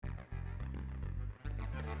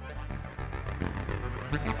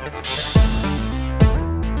This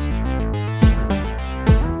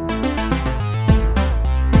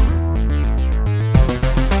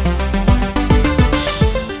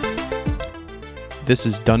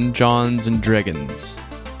is Dunjawns and Dreygins.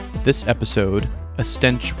 This episode, A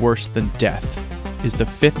Stench Worse Than Death, is the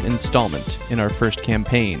 5th installment in our first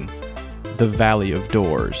campaign, The Valley of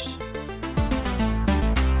Doors.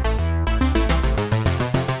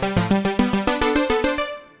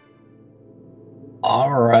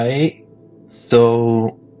 Alright,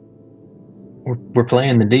 so we're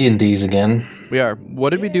playing the D&Ds again. We are.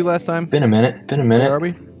 What did we do last time? Been a minute. Where are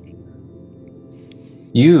we?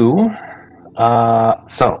 You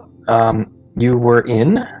were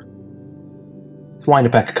in... Let's wind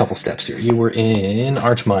it back a couple steps here. You were in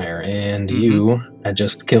Archmire, and you had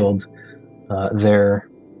just killed their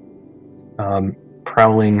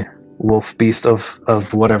prowling wolf beast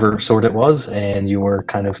of whatever sort it was, and you were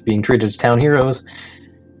kind of being treated as town heroes,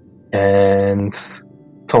 and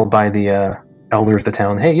told by the elder of the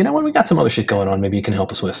town, hey, you know what, we got some other shit going on maybe you can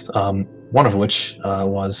help us with. One of which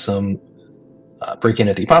was some break-in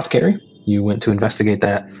at the apothecary. You went to investigate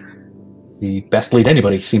that. The best lead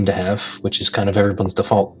anybody seemed to have, which is kind of everyone's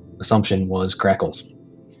default assumption, was Crackles.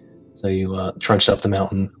 So you trudged up the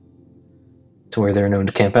mountain to where they're known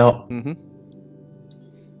to camp out.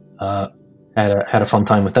 Had a fun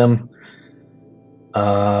time with them.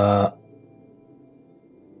 Found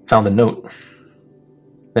a note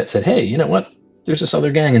that said, hey, you know what? There's this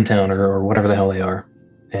other gang in town, or whatever the hell they are.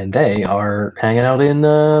 And they are hanging out in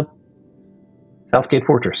Southgate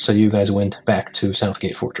Fortress. So you guys went back to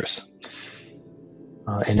Southgate Fortress.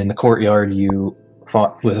 And in the courtyard, you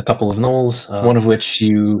fought with a couple of gnolls, one of which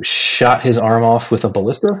you shot his arm off with a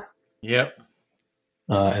ballista. Yep.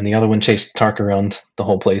 And the other one chased Tark around the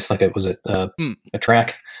whole place like it was a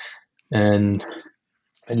track. And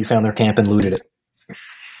you found their camp and looted it.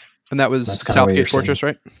 And that was Southgate Fortress,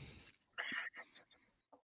 right?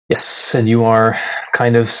 Yes, and you are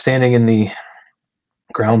kind of standing in the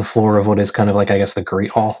ground floor of what is kind of like, I guess, the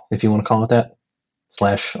Great Hall, if you want to call it that,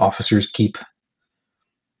 / Officers' Keep.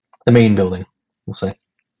 The main building, we'll say.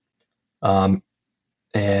 And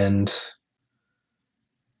it's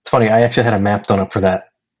funny, I actually had a map done up for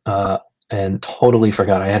that, and totally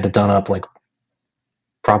forgot. I had it done up like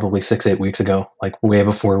probably 6-8 weeks ago, like way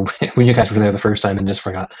before when you guys were there the first time, and just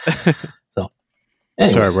forgot. So,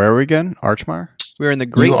 anyways. Sorry, where are we again? Archmire? We're in the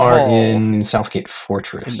Great Hall. You are in Southgate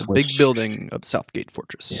Fortress. In the big building of Southgate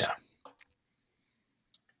Fortress. Yeah.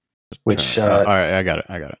 Which all right, I got it.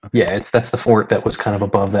 Okay. Yeah, that's the fort that was kind of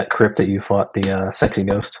above that crypt that you fought the sexy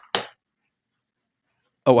ghost.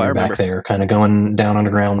 Oh, I remember. Back there, kind of going down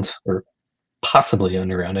underground, or possibly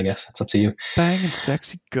underground. I guess it's up to you. Banging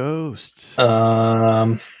sexy ghosts.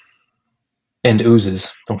 And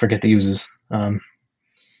oozes. Don't forget the oozes. The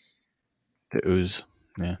ooze.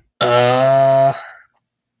 Yeah.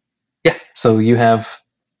 Yeah. So you have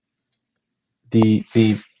the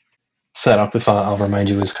setup, if I'll remind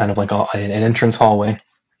you, is kind of like an entrance hallway,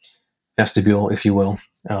 vestibule, if you will.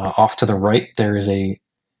 Off to the right, there is a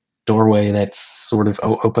doorway that sort of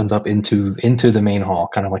opens up into the main hall,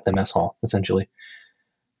 kind of like the mess hall, essentially.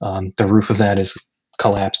 The roof of that is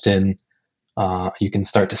collapsed in. You can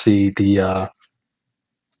start to see the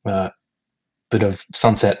bit of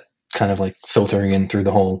sunset kind of like filtering in through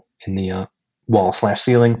the hole in the wall /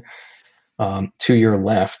 ceiling. To your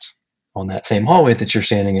left, on that same hallway that you're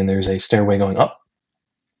standing in, there's a stairway going up.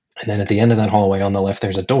 And then at the end of that hallway on the left,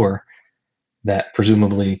 there's a door that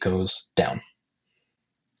presumably goes down.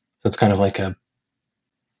 So it's kind of like a,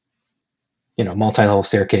 multi-level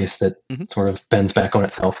staircase that sort of bends back on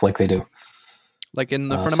itself like they do. Like in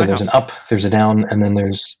the front of so my house. So there's an up, there's a down, and then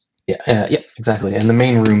there's, yeah, exactly. And the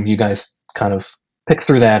main room, you guys kind of picked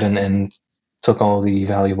through that and took all the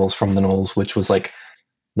valuables from the gnolls, which was like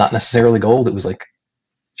not necessarily gold. It was like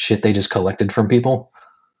shit they just collected from people,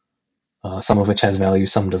 some of which has value,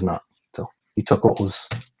 some does not. So he took what was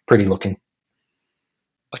pretty looking.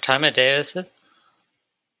 What time of day is it?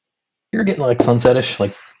 You're getting like sunsetish,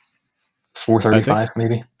 like 4:35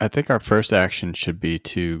 maybe. I think our first action should be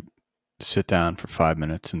to sit down for 5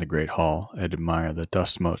 minutes in the Great Hall and admire the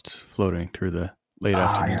dust motes floating through the late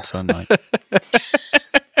afternoon sunlight.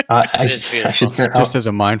 I should say, just as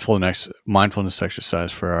a mindfulness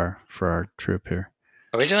exercise for our trip here.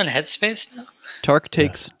 Are we doing headspace now? Tark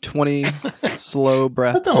takes 20 slow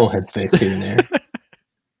breaths. Put the whole headspace here and there.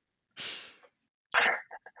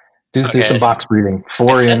 Do some box breathing.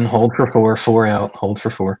 4 in, hold for 4, 4 out, hold for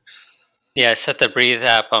 4. Yeah, I set the breathe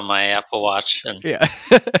app on my Apple Watch. And Yeah.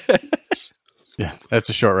 Yeah, that's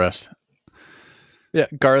a short rest. Yeah,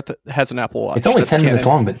 Garth has an Apple Watch. It's only 10 minutes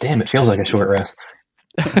long, but damn, it feels like a short rest.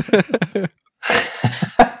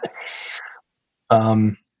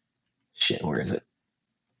 Shit, where is it?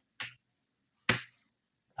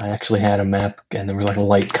 I actually had a map, and there was like a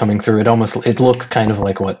light coming through. It looked kind of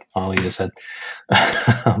like what Ollie just said,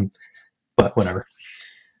 but whatever.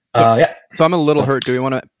 Yeah. So I'm a little So- hurt. Do we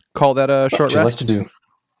want to call that a What short would you like rest? to do?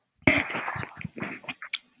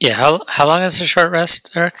 Yeah, how long is a short rest,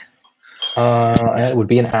 Eric? It would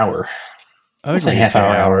be an hour. I think Say we half can take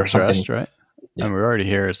hour, hour or hours something. rest, right? Yeah. And we're already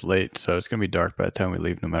here. It's late, so it's gonna be dark by the time we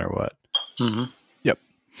leave, no matter what. Mm-hmm.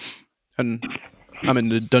 And I'm in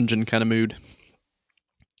the dungeon kind of mood,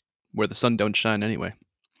 where the sun don't shine anyway.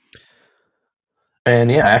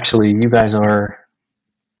 And yeah, actually, you guys are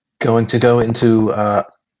going to go into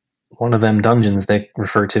one of them dungeons they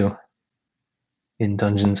refer to in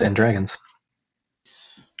Dungeons and Dragons.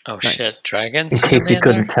 Oh Nice. shit, dragons? In are case gonna be you in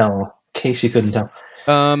there? couldn't tell.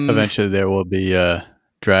 Eventually, there will be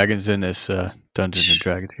dragons in this Dungeons and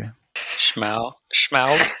Dragons game. Schmaug.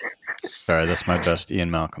 Sorry, that's my best Ian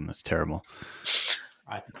Malcolm. That's terrible.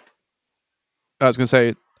 I was going to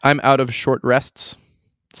say, I'm out of short rests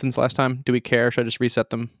since last time. Do we care? Should I just reset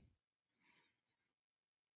them?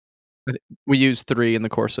 We used 3 in the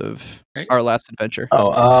course of our last adventure.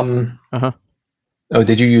 Oh, Oh,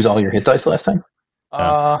 did you use all your hit dice last time?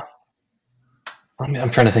 No. I'm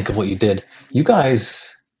trying to think of what you did. You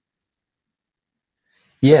guys,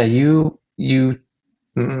 yeah, you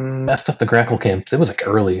messed up the grackle camp. It was like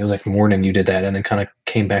early. It was like morning. You did that, and then kind of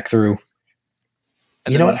came back through.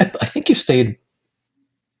 And You know then- what? I think you stayed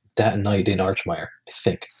that night in Archmire. I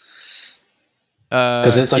think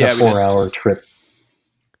because it's like a 4-hour trip.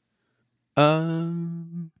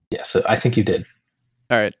 Yeah, so I think you did.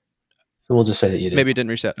 All right. So we'll just say that you did. Maybe it didn't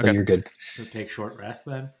reset. So Okay. you're good. So take short rest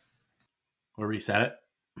then, or reset it.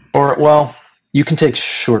 Or well, you can take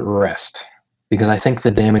short rest because I think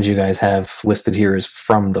the damage you guys have listed here is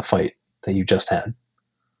from the fight that you just had.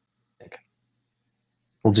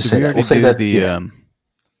 We'll just Did say we that. already We'll say do that. the Yeah.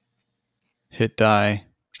 hit die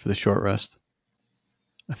for the short rest?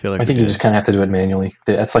 I feel like I think we you did. just kind of have to do it manually.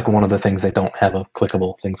 That's like one of the things they don't have a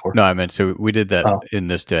clickable thing for. No, I meant so we did that Oh. in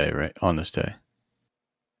this day, right? On this day.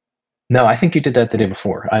 No, I think you did that the day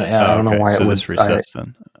before. I don't know why so it would. this resets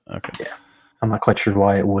then. Okay. I'm not quite sure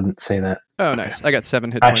why it wouldn't say that. Oh, nice. I got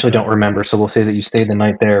 7 hit I points. actually don't remember, so we'll say that you stayed the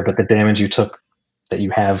night there, but the damage you took that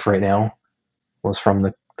you have right now was from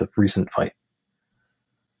the recent fight.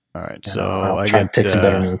 All right. And So I'll I try get to take some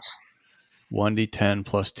better notes. 1d10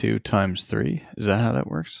 plus 2 times 3. Is that how that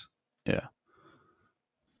works? Yeah.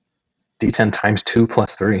 D10 times 2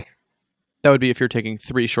 plus 3. That would be if you're taking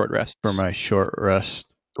 3 short rests. For my short rest.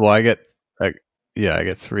 Well, I get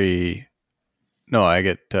 3. No, I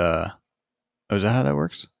get is that how that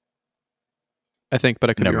works? I think, but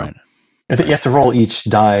I could Never be wrong. mind. I think you have to roll each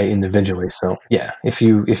die individually. So yeah, if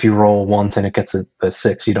you roll once and it gets a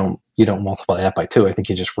 6, you don't multiply that by 2. I think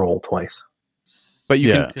you just roll twice. But you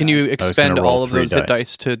Yeah. can you gonna expend roll all of 3 those hit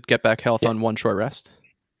dice. dice to get back health Yeah. on 1 short rest?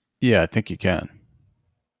 Yeah, I think you can.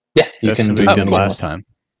 Yeah, you That's can what do we that did when last you time.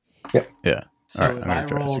 Yep. Yeah. So All right, if I'm I gonna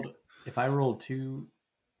try this if I rolled 2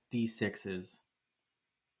 d6s,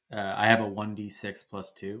 I have a 1d6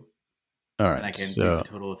 plus 2, All and I right. can use So a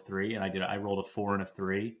total of 3. And I rolled a 4 and a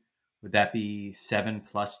 3. Would that be 7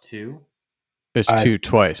 plus 2? it's I- 2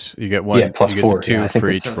 twice. You get 1. Yeah, plus you get 4. The 2 Yeah, I think for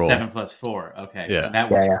it's- each So roll. 7 plus 4. Okay. Yeah. So that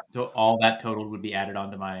would, Yeah. So all that total would be added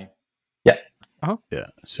onto my. Yeah.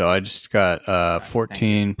 So I just got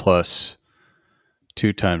 14 plus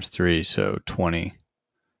 2 times 3, so 20.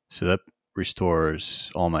 So that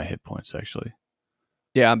restores all my hit points actually.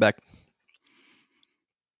 Yeah, I'm back.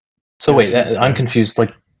 So Yeah, wait, seems I'm fair. confused.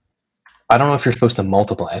 Like, I don't know if you're supposed to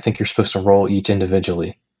multiply. I think you're supposed to roll each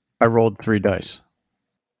individually. I rolled 3 dice.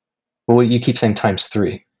 Well, you keep saying times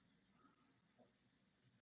 3.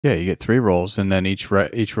 Yeah, you get 3 rolls, and then each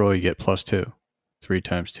roll you get plus 2. 3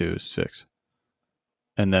 times 2 is 6.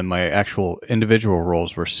 And then my actual individual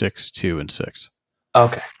rolls were 6, 2, and 6.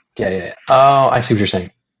 Okay. Yeah. Oh, I see what you're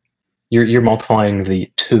saying. You're multiplying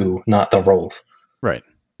the 2, not the rolls. Right.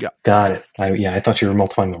 Got it. I thought you were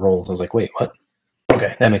multiplying the rolls. I was like, wait, what?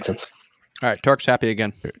 Okay, that makes sense. All right, Torque's happy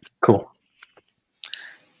again. Cool.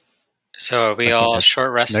 So are we I think all next-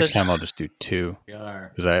 short rested? Next time I'll just do 2. We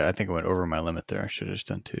are. Because I think I went over my limit there. I should have just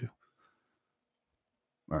done 2.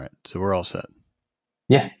 All right. So we're all set.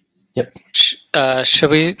 Yeah.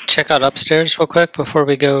 Should we check out upstairs real quick before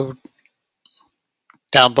we go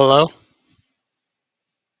down below?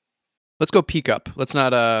 Let's go peek up. Let's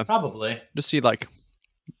not Probably. just see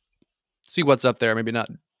what's up there. Maybe not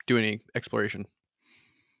do any exploration.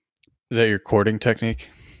 Is that your courting technique?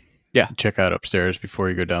 Yeah. Check out upstairs before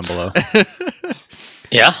you go down below.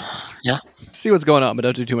 Yeah. See what's going on, but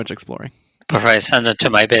don't do too much exploring. Before I send it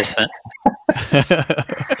to my basement.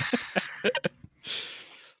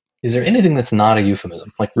 Is there anything that's not a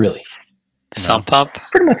euphemism? Like, really? Sump pump?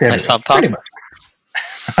 Pretty much everything. sump pump? Pretty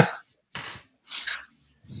much.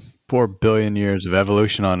 4 billion years of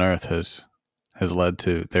evolution on Earth has led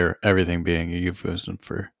to everything being a euphemism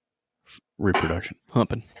for reproduction.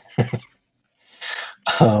 Humping.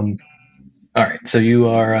 All right, so you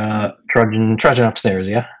are trudging upstairs,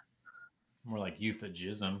 yeah? More like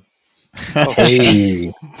euphemism.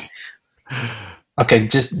 Hey. Okay,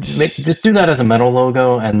 just do that as a metal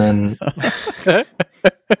logo, and then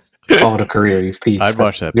call it a career. You've peaked. I'd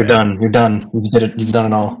watch that. You're done. You're done. You've done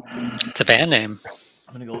it all. It's a band name.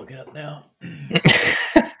 I'm gonna go look it up now.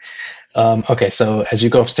 Okay, so as you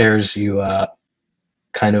go upstairs, you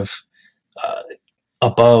kind of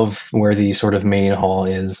above where the sort of main hall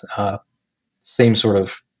is, same sort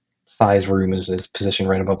of size room is positioned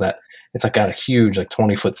right above that. It's like got a huge, like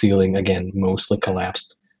 20-foot ceiling, again, mostly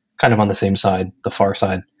collapsed, kind of on the same side, the far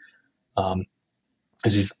side. There's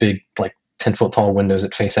these big, like 10-foot tall windows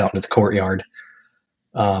that face out into the courtyard.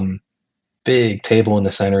 Big table in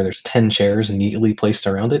the center. There's 10 chairs neatly placed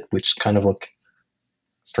around it, which kind of look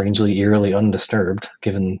strangely, eerily undisturbed,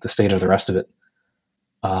 given the state of the rest of it.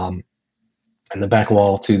 And the back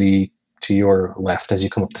wall to your left, as you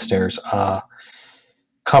come up the stairs,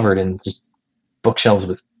 covered in just bookshelves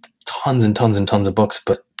with tons and tons and tons of books.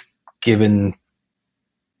 But given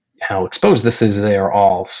how exposed this is, they are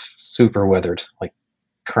all super weathered, like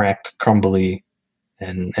cracked, crumbly,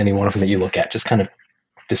 and any one of them that you look at just kind of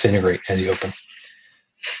disintegrate as you open.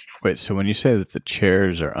 Wait, so when you say that the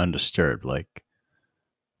chairs are undisturbed, like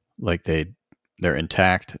they're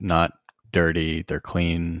intact, not dirty, they're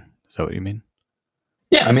clean, is that what you mean?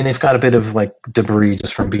 Yeah, I mean, they've got a bit of like debris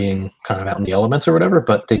just from being kind of out in the elements or whatever,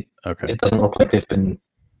 but it doesn't look like they've been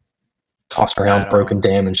tossed around, broken,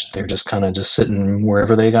 damaged. They're just kind of just sitting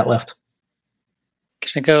wherever they got left.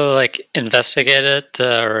 Can I go like investigate it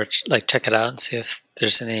or like check it out and see if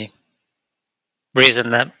there's any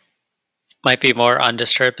reason that might be more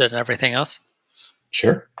undisturbed than everything else?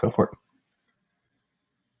 Sure, go for it.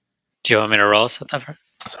 Do you want me to roll something?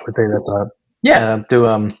 So I would say that's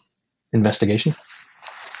do investigation.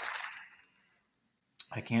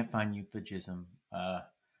 I can't find euphemism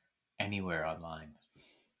anywhere online.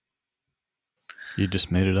 You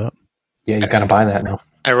just made it up. Yeah, you gotta buy that now.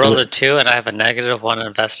 I rolled a 2 and I have a -1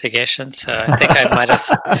 investigation, so I think I might have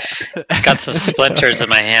got some splinters in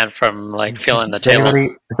my hand from like feeling the table.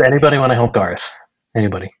 Does anybody want to help Garth?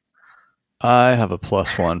 Anybody? I have a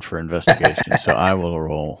 +1 for investigation, so I will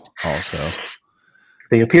roll also.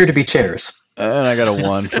 They appear to be chairs. And I got a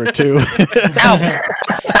 1 for 2. All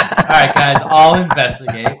right, guys, I'll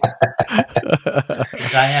investigate.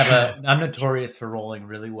 I'm notorious for rolling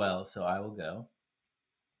really well, so I will go.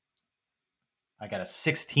 I got a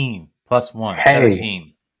 16 plus 1, hey,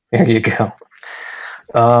 17. There you go.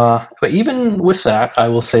 But even with that, I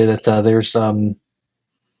will say that there's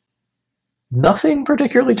nothing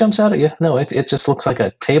particularly jumps out at you. No, it just looks like a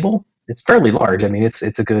table. It's fairly large. I mean, it's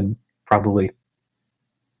a good probably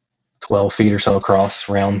 12 feet or so across,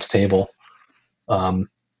 round table.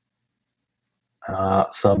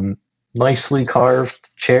 Some nicely carved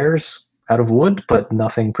chairs out of wood, but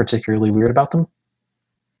nothing particularly weird about them.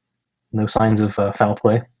 No signs of foul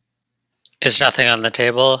play. Is nothing on the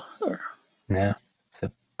table? Or? Yeah, it's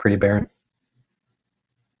pretty barren.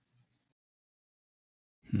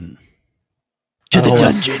 To the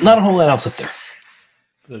dungeon. Not a whole lot else up there.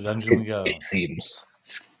 To the dungeon we go. It seems.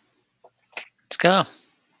 Let's go.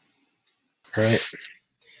 All right.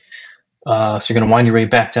 So you're going to wind your way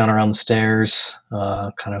back down around the stairs,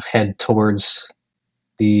 kind of head towards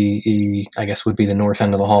I guess would be the north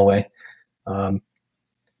end of the hallway.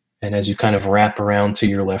 And as you kind of wrap around to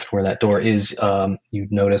your left where that door is, you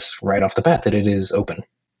notice right off the bat that it is open,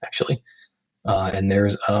 actually. And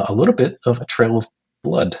there's a little bit of a trail of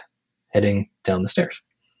blood heading down the stairs.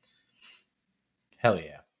 Hell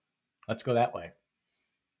yeah. Let's go that way.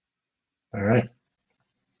 All right.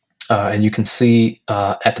 And you can see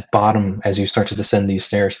at the bottom, as you start to descend these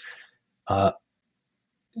stairs,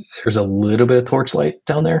 there's a little bit of torchlight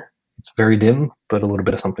down there. It's very dim, but a little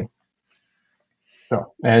bit of something.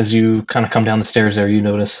 So as you kind of come down the stairs there, you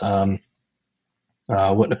notice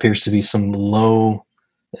what appears to be some low...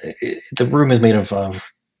 the room is made of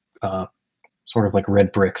sort of like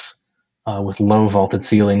red bricks with low vaulted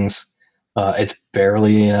ceilings. It's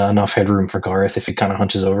barely enough headroom for Gareth if he kind of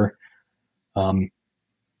hunches over.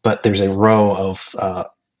 But there's a row of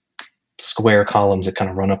square columns that kind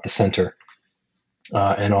of run up the center.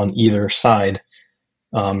 And on either side,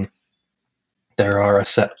 that there are a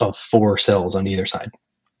set of 4 cells on either side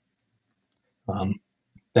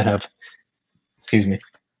that have,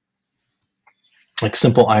 like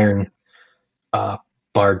simple iron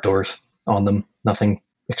barred doors on them, nothing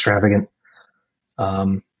extravagant.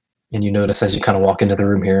 And you notice as you kind of walk into the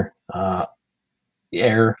room here, the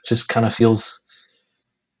air just kind of feels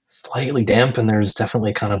slightly damp, and there's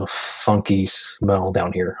definitely kind of a funky smell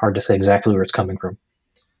down here. Hard to say exactly where it's coming from.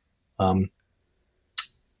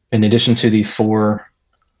 In addition to the 4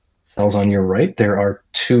 cells on your right, there are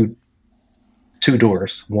two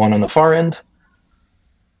doors, one on the far end,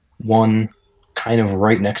 one kind of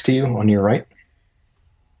right next to you on your right,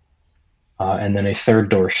 and then a third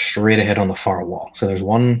door straight ahead on the far wall. So there's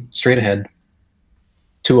one straight ahead,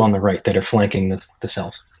 2 on the right that are flanking the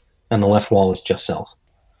cells, and the left wall is just cells.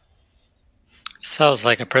 Sounds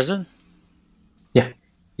like a prison? Yeah.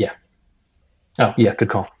 Oh, yeah, good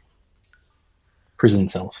call. Prison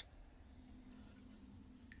cells.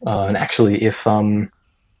 And actually, if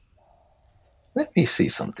let me see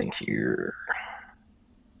something here.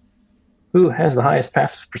 Who has the highest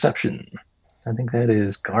passive perception? I think that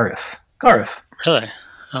is Gareth. Gareth. Really?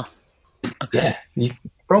 Oh. Okay. Yeah. You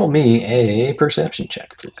roll me a perception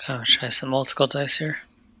check, please. I'll try some old school dice here.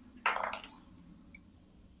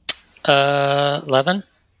 11.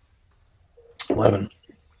 11.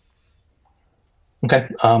 Okay.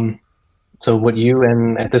 So what you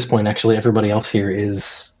and at this point, actually, everybody else here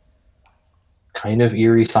is kind of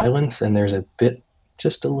eerie silence, and there's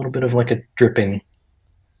just a little bit of like a dripping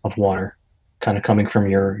of water kind of coming from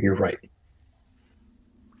your right.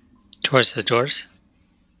 Towards the doors?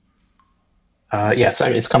 Yeah,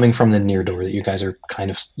 it's coming from the near door that you guys are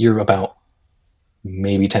you're about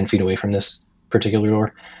maybe 10 feet away from this particular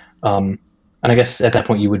door. And I guess at that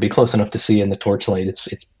point you would be close enough to see in the torchlight.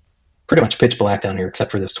 It's pretty much pitch black down here except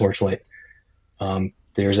for this torchlight.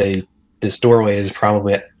 This doorway is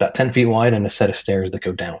probably at about 10 feet wide and a set of stairs that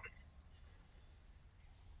go down.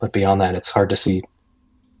 But beyond that, it's hard to see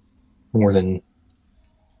more than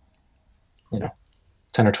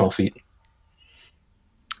 10 or 12 feet.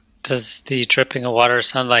 Does the dripping of water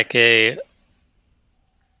sound like an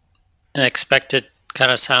expected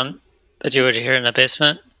kind of sound that you would hear in a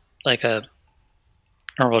basement? Like a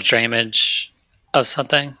normal drainage of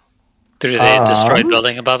something through the destroyed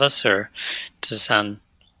building above us? Or does it sound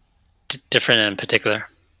different in particular?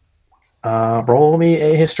 Roll me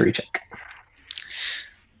a history check.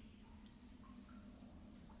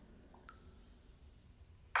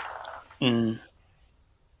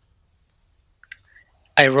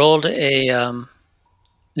 I rolled a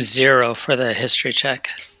 0 for the history check.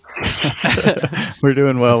 We're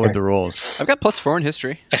doing well with the rolls. I've got +4 in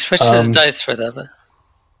history. I switched to dice for that, but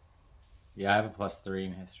Yeah, I have a +3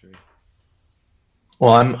 in history.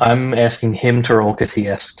 Well, I'm asking him to roll because he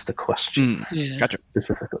asked the question Gotcha.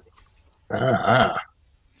 specifically.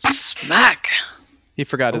 Smack! He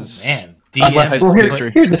forgot his. Man, Here's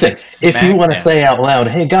the thing: if you want to say out loud,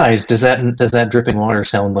 "Hey guys, does that dripping water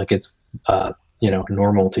sound like it's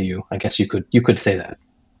normal to you?" I guess you could say that.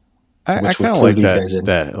 I kind of like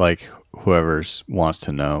that like whoever's wants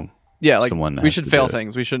to know. Yeah, like someone we should fail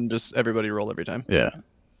things. We shouldn't just everybody roll every time. Yeah.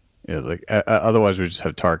 Like otherwise we just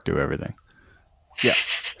have Tark do everything. Yeah,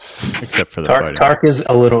 except for the fighting. Tark is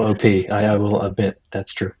a little OP. I will admit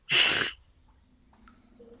that's true.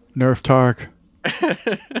 Nerf Tark. I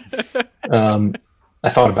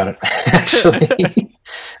thought about it actually.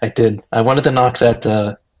 I did. I wanted to knock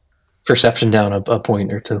that perception down a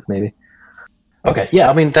point or two, maybe. Okay, yeah.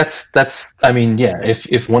 I mean, yeah.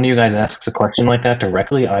 If one of you guys asks a question like that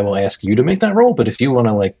directly, I will ask you to make that roll. But if you want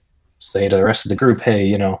to say to the rest of the group,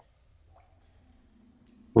 "Hey,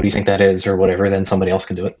 what do you think that is?" or whatever, then somebody else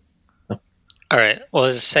can do it. So. All right. Well,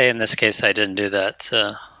 let's say in this case I didn't do that.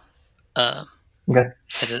 Okay.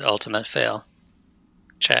 I did ultimate fail.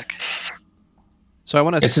 Check. So I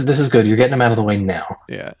want to. This is good. You're getting them out of the way now.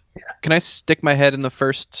 Yeah. Can I stick my head in the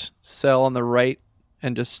first cell on the right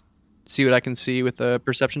and just see what I can see with a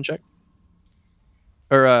perception check?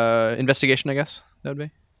 Or investigation, I guess that would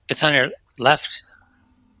be. It's on your left.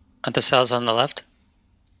 Aren't the cells on the left?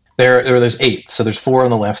 There's 8, so there's 4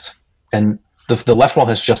 on the left, and the left wall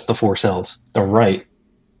has just the 4 cells. The right,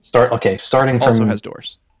 starting from also has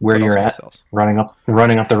doors. Where you're at, running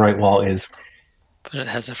up the right wall is. But it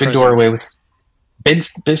has a big doorway with big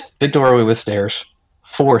doorway with stairs,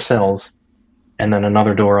 4 cells, and then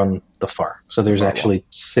another door on the far. So there's actually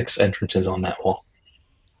 6 entrances on that wall.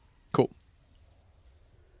 Cool.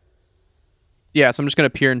 Yeah, so I'm just going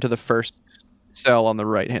to peer into the first cell on the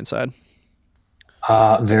right-hand side.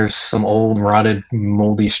 There's some old, rotted,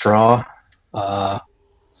 moldy straw,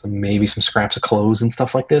 maybe some scraps of clothes and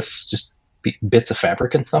stuff like this, just bits of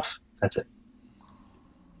fabric and stuff. That's it.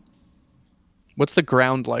 What's the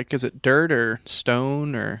ground like? Is it dirt or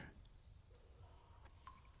stone or?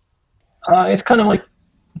 It's kind of like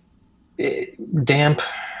damp,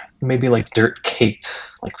 maybe like dirt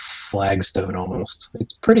caked, like flagstone almost.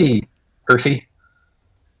 It's pretty earthy,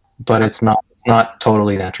 but it's not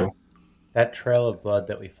totally natural. That trail of blood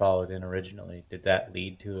that we followed in originally, did that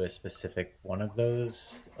lead to a specific one of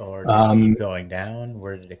those, or did it keep going down?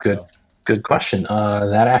 Where did it go? Good question.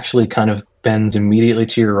 That actually kind of bends immediately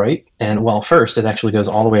to your right, and well, first it actually goes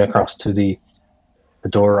all the way across to the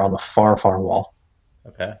door on the far wall.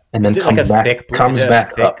 Okay. And then comes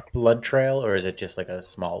back up. Blood trail, or is it just like a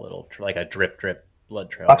small little, like a drip blood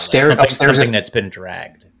trail? Upstairs, like something that's been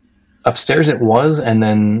dragged. Upstairs it was, and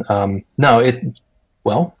then I'm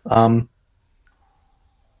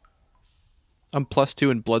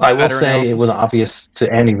 +2 in blood. I will say analysis. It was obvious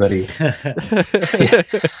to anybody.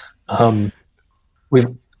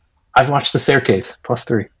 I've watched the staircase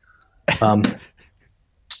 +3.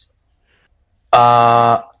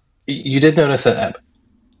 You did notice that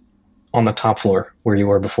on the top floor where you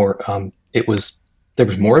were before, there was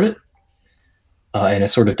more of it, and it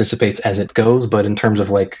sort of dissipates as it goes. But in terms of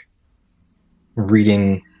like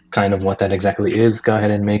reading kind of what that exactly is, go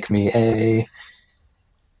ahead and make me a.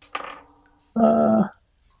 You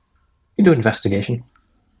can do investigation.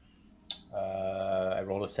 I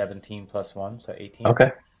rolled a 17 + 1, so 18.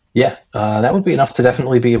 Okay. Yeah, that would be enough to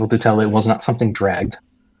definitely be able to tell it was not something dragged.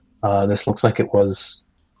 This looks like it was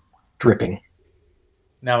dripping.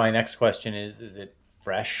 Now my next question is it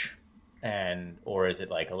fresh, or is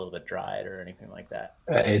it like a little bit dried or anything like that?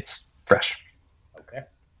 It's fresh. Okay.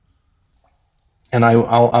 And I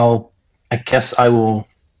guess I'll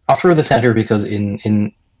throw this at her because in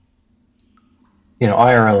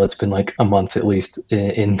IRL it's been like a month at least.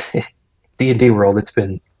 In D&D world it's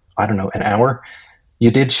been, I don't know, an hour.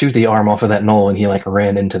 You did shoot the arm off of that knoll and he like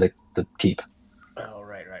ran into the keep. Oh,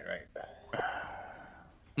 right.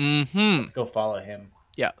 Mm-hmm. Let's go follow him.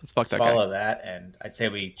 Yeah, let's fuck that guy. Follow that, and I say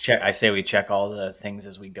we check all the things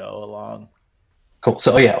as we go along. Cool.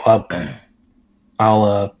 So I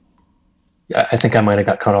think I might have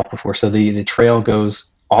got cut off before. So the trail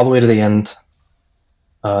goes all the way to the end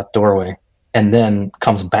doorway, and then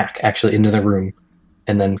comes back actually into the room,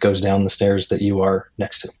 and then goes down the stairs that you are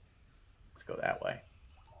next to. Let's go that way.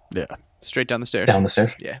 Yeah. Straight down the stairs. Down the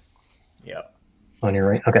stairs? Yeah. Yep. On your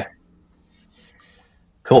right? Okay.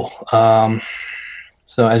 Cool.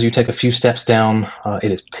 So as you take a few steps down,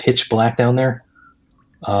 it is pitch black down there.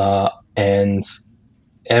 And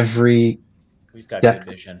every We've got step, good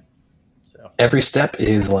vision. So. Every step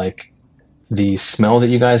is like the smell that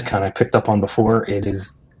you guys kind of picked up on before. It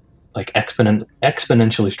is like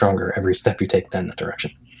exponentially stronger every step you take in that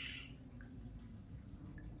direction.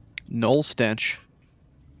 Knoll stench.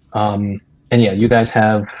 And yeah, you guys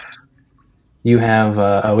have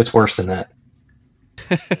it's worse than that.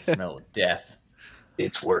 The smell of death.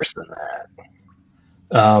 It's worse than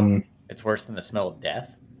that. It's worse than the smell of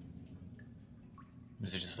death.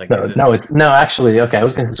 Is it just like actually, okay. I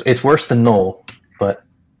was gonna say it's worse than Knoll, but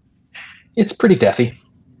it's pretty deathy.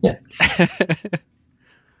 Yeah.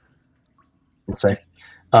 Let's say.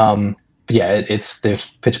 But yeah, there's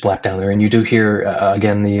pitch black down there, and you do hear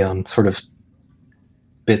again the sort of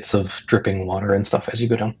bits of dripping water and stuff as you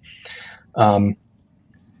go down.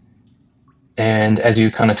 And as you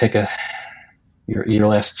kind of take your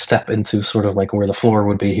last step into sort of like where the floor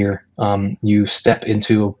would be here, you step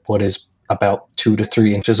into what is about 2 to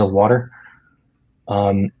 3 inches of water,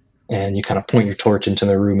 and you kind of point your torch into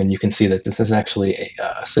the room, and you can see that this is actually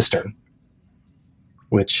a cistern,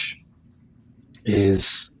 which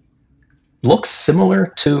looks similar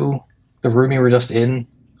to the room you were just in.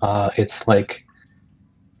 It's like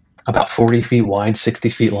about 40 feet wide, 60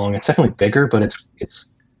 feet long. It's definitely bigger, but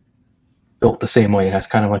it's built the same way. It has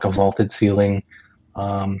kind of like a vaulted ceiling,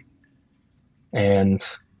 and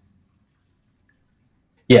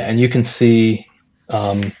you can see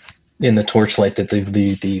in the torchlight that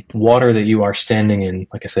the water that you are standing in,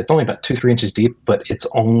 like I said, it's only about 2-3 inches deep, but it's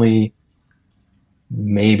only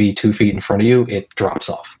maybe 2 feet in front of you. It drops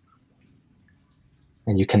off,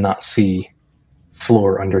 and you cannot see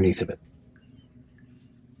floor underneath of it.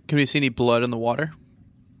 Can we see any blood in the water?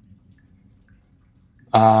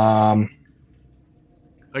 I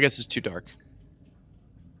guess it's too dark.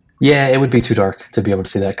 Yeah, it would be too dark to be able to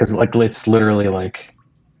see that because like it's literally like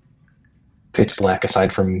pitch black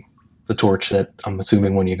aside from the torch that I'm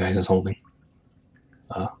assuming one of you guys is holding.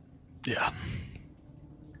 Yeah.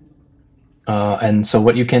 And so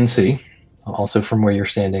what you can see, also from where you're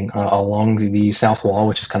standing, along the south wall,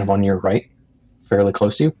 which is kind of on your right, fairly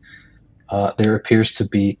close to you, there appears to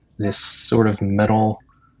be this sort of metal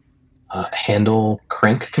handle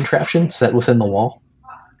crank contraption set within the wall.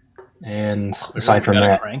 And aside from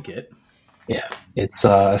that, crank it. Yeah, it's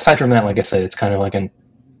aside from that, like I said, it's kind of like a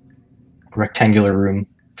rectangular room,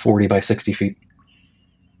 40 by 60 feet,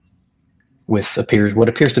 with what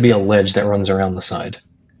appears to be a ledge that runs around the side.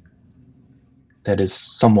 That is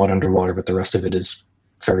somewhat underwater, but the rest of it is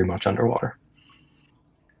very much underwater.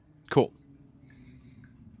 Cool.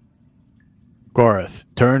 Gareth,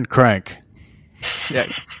 turn crank. Yeah.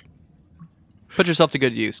 Put yourself to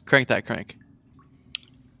good use. Crank that crank.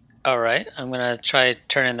 All right, I'm gonna try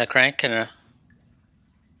turning the crank, and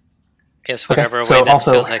guess whatever Okay, so way this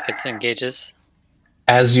also, feels like it engages.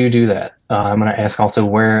 As you do that, I'm going to ask also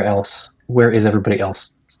where is everybody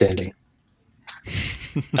else standing?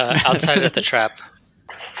 Outside of the trap.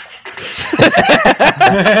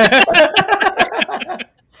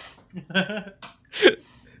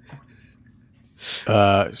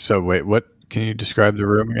 So wait, what? Can you describe the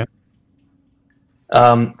room again?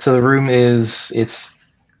 So the room it's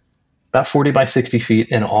about 40 by 60 feet,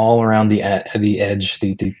 and all around the edge,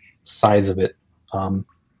 the sides of it,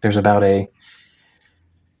 there's about we'll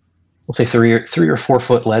say 3 or 4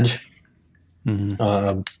 foot ledge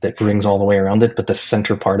that rings all the way around it. But the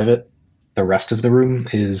center part of it, the rest of the room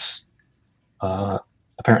is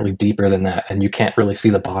apparently deeper than that, and you can't really see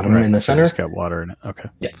the bottom in the center. It's got water in it. Okay.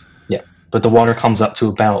 Yeah. But the water comes up to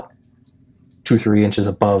about 2-3 inches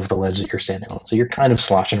above the ledge that you're standing on, so you're kind of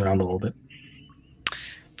sloshing around a little bit.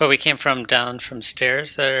 But we came down from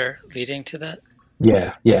stairs that are leading to that?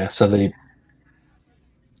 Yeah. So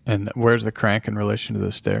And where's the crank in relation to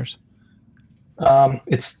the stairs?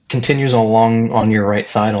 it continues along on your right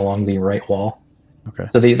side, along the right wall. Okay.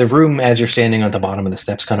 So the room, as you're standing at the bottom of the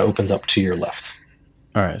steps, kind of opens up to your left.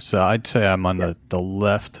 All right. So I'd say I'm on the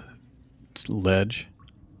left ledge,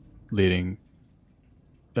 leading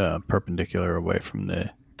perpendicular away from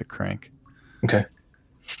the crank. Okay.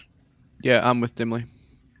 Yeah, I'm with Dimly.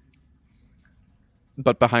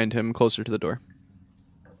 But behind him, closer to the door.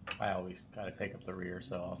 I always kind of take up the rear,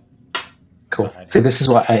 so... Cool. See, this is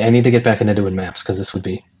why I need to get back into doing maps, because this would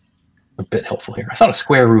be a bit helpful here. I thought a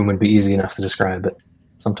square room would be easy enough to describe, but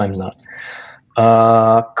sometimes not.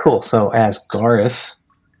 Cool. So as Gareth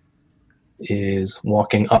is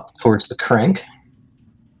walking up towards the crank,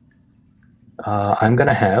 I'm going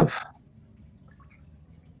to have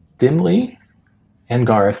Dimly and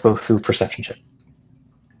Gareth both do a perception check.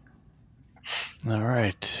 All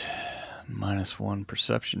right. -1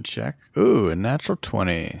 perception check. Ooh, a natural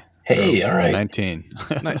 20. Hey, all right. 19.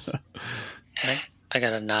 Nice. I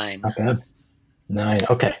got a 9. Not bad. 9.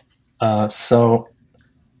 Okay. So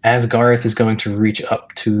as Gareth is going to reach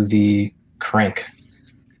up to the crank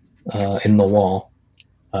in the wall,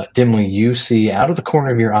 Dimly, you see out of the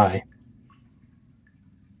corner of your eye,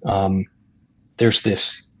 there's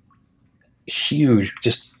this huge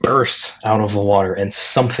just burst out of the water, and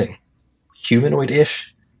something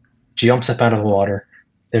humanoid-ish jumps up out of the water.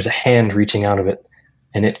 There's a hand reaching out of it,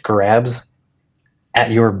 and it grabs at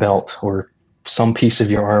your belt or some piece of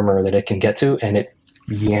your armor that it can get to, and it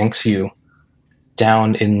yanks you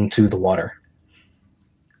down into the water.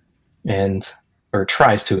 Or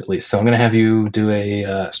tries to, at least. So I'm going to have you do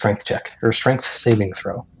a strength check, or a strength saving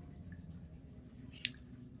throw.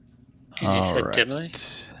 And you said Dimly?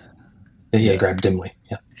 Yeah, grab Dimly.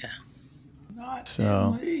 Yeah. Not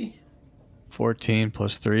So- Dimly. 14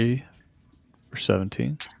 plus 3 for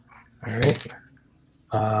 17. All right.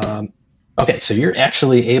 Okay, so you're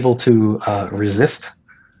actually able to resist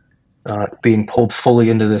being pulled fully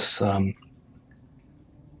into this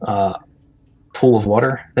pool of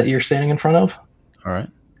water that you're standing in front of. All right.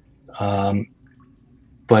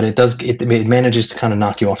 But it manages to kind of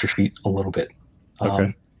knock you off your feet a little bit.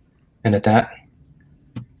 Okay. And at that,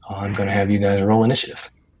 I'm going to have you guys roll initiative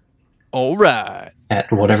All right.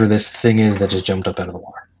 at whatever this thing is that just jumped up out of the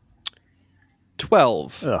water.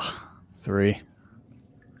 12. Ugh. 3.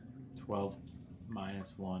 12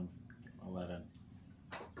 minus 1, 11.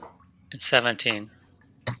 It's 17.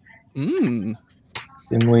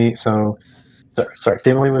 Dimly,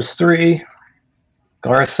 Dimly was 3.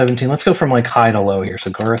 Gareth 17. Let's go from like high to low here. So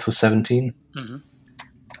Gareth was 17. Mm-hmm.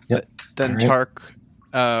 Yep. Then All right. Tark,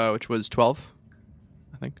 which was 12,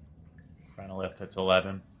 I think. Final left, that's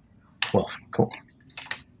 11. 12. Cool.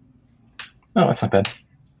 Oh, that's not bad.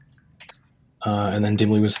 And then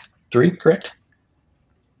Dimly was 3, correct?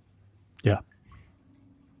 Yeah.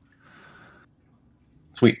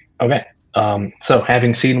 Sweet. Okay. So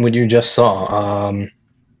having seen what you just saw,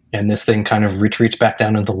 and this thing kind of retreats back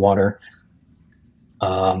down into the water,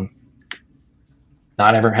 not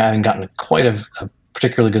ever having gotten quite a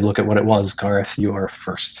particularly good look at what it was, Gareth, you are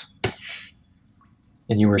first.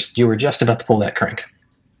 And you were just about to pull that crank.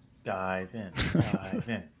 Dive in, dive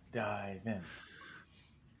in, dive in.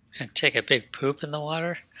 And take a big poop in the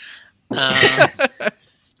water. Well,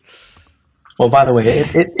 by the way,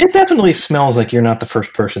 it definitely smells like you're not the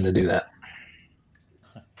first person to do that.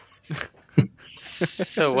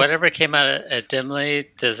 So whatever came out at Dimly,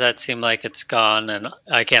 does that seem like it's gone and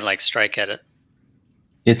I can't like strike at it?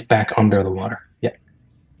 It's back under the water. Yeah.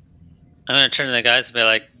 I'm going to turn to the guys and be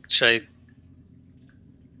like, should I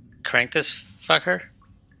crank this fucker?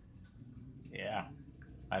 Yeah,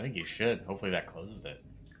 I think you should. Hopefully that closes it.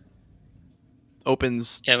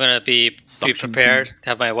 Opens. Yeah, I'm going to be Suction prepared, tube.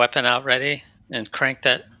 have my weapon out ready, and crank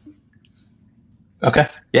that. Okay.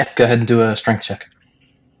 Yeah, go ahead and do a strength check.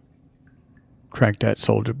 Crank that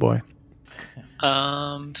soldier boy.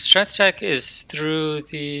 Strength check is through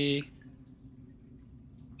the...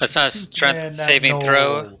 It's not a strength saving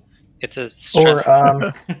throw. It's a strength...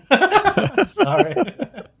 Sorry.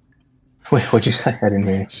 Wait, what'd you say? I didn't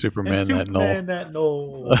hear you. Superman that knoll. That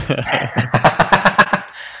knoll.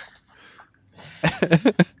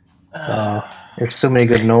 There's so many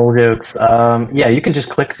good Knoll jokes. Yeah, you can just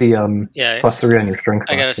click the +3 on your strength.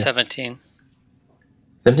 I got a box, 17.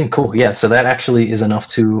 17, cool. Yeah, so that actually is enough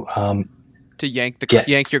to yank get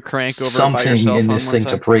yank your crank over by something yourself in on this one thing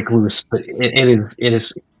side. to break loose. But it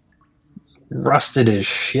is rusted as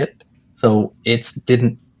shit. So it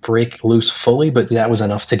didn't break loose fully, but that was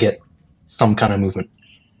enough to get some kind of movement.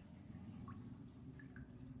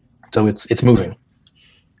 So it's moving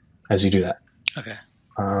as you do that. Okay.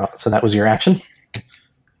 So that was your action.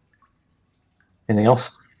 Anything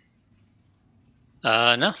else?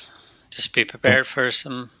 No. Just be prepared for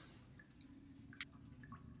some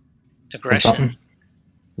From aggression. something?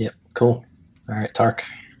 Yep, cool. All right, Tark.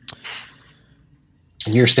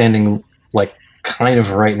 And you're standing like kind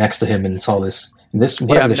of right next to him and saw this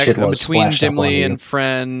whatever the shit I'm was between splashed up onto Dimly you. and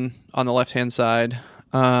Fren on the left-hand side.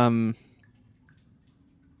 You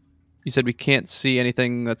said we can't see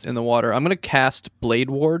anything that's in the water. I'm going to cast Blade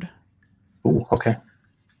Ward. Ooh, okay.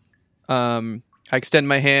 I extend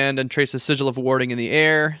my hand and trace a sigil of warding in the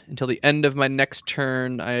air. Until the end of my next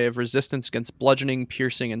turn, I have resistance against bludgeoning,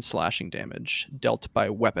 piercing, and slashing damage dealt by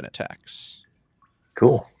weapon attacks.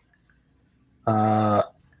 Cool.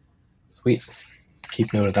 Sweet.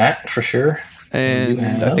 Keep note of that for sure. And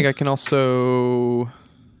I think I can also...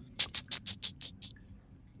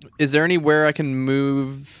 Is there anywhere I can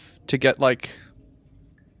move to get like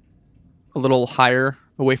a little higher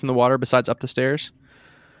away from the water besides up the stairs?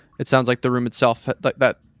 It sounds like the room itself,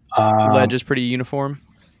 that ledge is pretty uniform.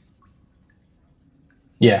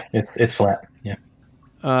 Yeah, it's flat. Yeah.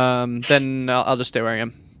 Then I'll just stay where I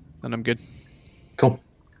am, and I'm good. Cool.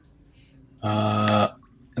 And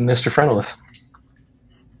Mr. Frenolith.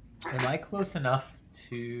 Am I close enough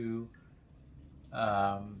to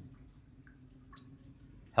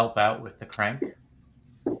help out with the crank?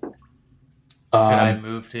 Could I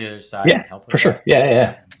move to the other side and help with for sure. that?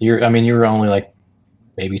 Yeah. You're only like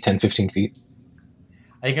maybe 10, 15 feet.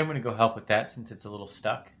 I think I'm going to go help with that since it's a little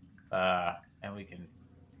stuck, and we can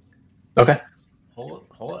Okay. pull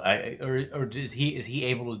it. Or is he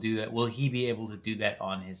able to do that? Will he be able to do that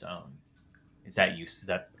on his own? Is that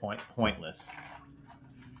pointless?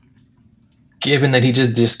 Given that he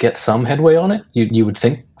just gets some headway on it, you would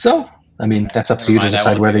think so. I mean, that's up to you to Never mind, I decide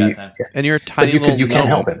won't do whether that you. then. And you're a But tiny little you can gnome.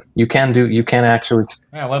 help him. You can actually.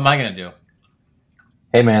 Yeah, what am I going to do?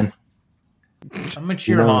 Hey man. I'm going to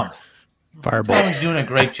cheer him on. Fireball. He's doing a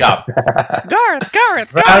great job. Gareth,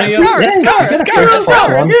 Proud of you. Yeah, you get a strength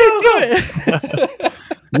 +1.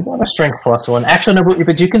 You want a strength +1. Actually, no,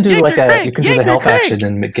 but you can do Yank like your crank, you can do yank the your help crank. action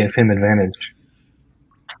and give him advantage.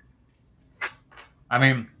 I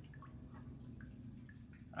mean,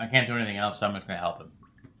 I can't do anything else, so I'm just going to help him.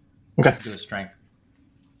 Okay. Do his strength.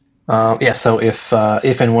 Yeah. So if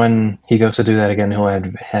and when he goes to do that again, he'll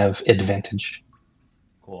have advantage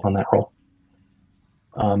Cool. on that roll.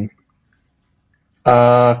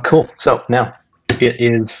 Cool. So now it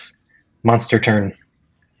is monster turn.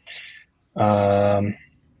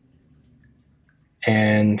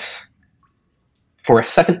 And for a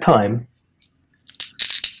second time,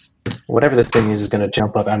 whatever this thing is going to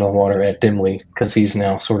jump up out of the water at Dimly because he's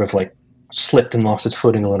now sort of like slipped and lost his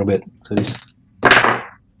footing a little bit. So he's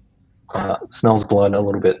smells blood a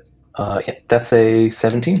little bit. Yeah, that's a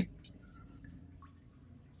 17.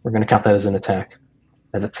 We're going to count that as an attack.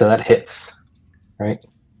 So that hits, right?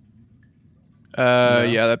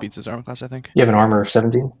 Yeah, that beats his armor class, I think. You have an armor of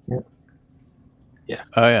 17? Yeah.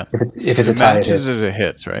 Oh, yeah. If it's a tie, it matches hits. it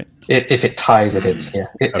hits, right? If it ties, it hits, yeah.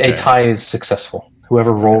 Okay. A tie is successful.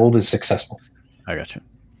 Whoever rolled is successful. I got you.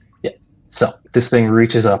 Yeah. So this thing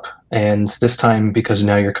reaches up, and this time, because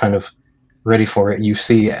now you're kind of ready for it, you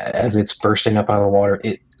see as it's bursting up out of the water,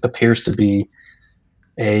 it appears to be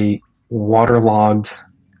a waterlogged,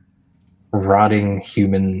 rotting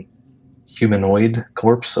humanoid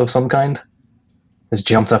corpse of some kind. Has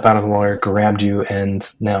jumped up out of the water, grabbed you, and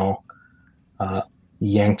now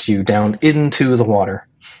yanked you down into the water.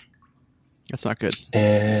 That's not good.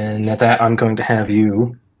 And at that, I'm going to have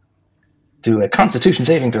you do a Constitution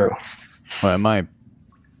saving throw. Well, am I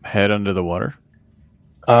head under the water?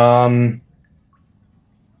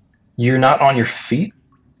 You're not on your feet,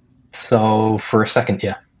 so for a second,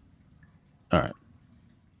 yeah. All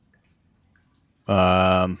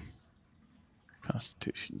right.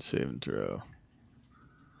 Constitution saving throw.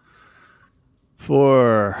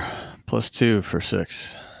 4 + 2 for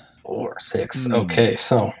 6. 4, 6. Okay,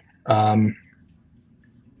 so,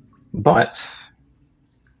 but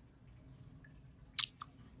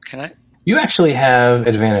Can I? you actually have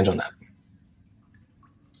advantage on that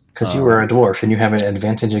because you are a dwarf and you have an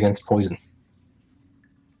advantage against poison.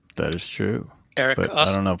 That is true. Eric, But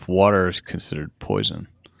also, I don't know if water is considered poison.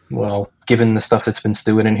 Well, given the stuff that's been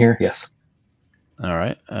stewing in here, yes. All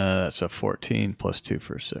right. That's a 14 + 2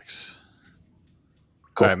 for 6.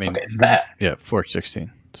 Cool. I mean, okay, that. Yeah, 4,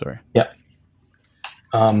 16. Sorry. Yeah.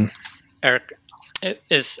 Eric,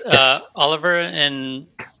 is Yes. Oliver in,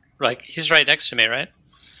 like, he's right next to me, right?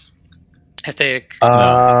 I think.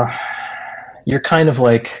 You're kind of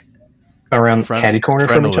like around catty corner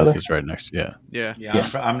from each other. Is right next. Yeah. Yeah. Yeah,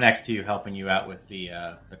 I'm next to you, helping you out with the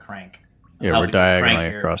crank. Yeah, we're Helping you diagonally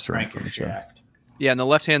crank across the room crank from your each other. shaft. Yeah, on the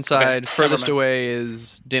left-hand side, Okay, furthest never mind. away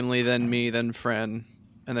is Dimly, then me, then Fren,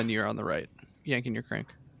 and then you're on the right, yanking your crank.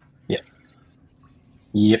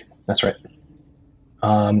 Yep, that's right.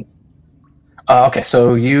 Okay,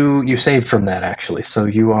 so you saved from that, actually. So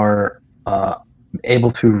you are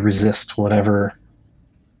able to resist whatever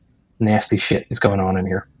nasty shit is going on in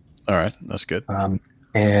here. All right. That's good.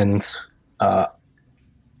 And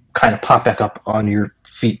kind of pop back up on your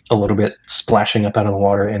feet a little bit, splashing up out of the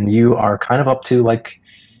water, and you are kind of up to, like,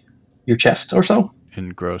 your chest or so. In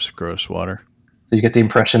gross water. So you get the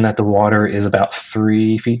impression that the water is about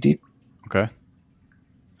 3 feet deep. Okay.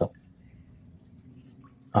 So,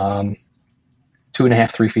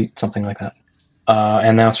 2.5, 3 feet, something like that.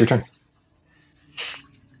 And now it's your turn.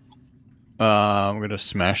 I'm going to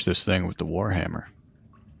smash this thing with the Warhammer.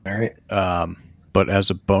 All right. But as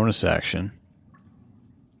a bonus action,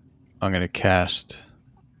 I'm going to cast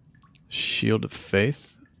Shield of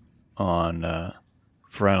Faith on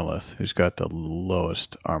Frenolith, who's got the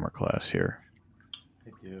lowest armor class here. I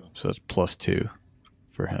do. So that's +2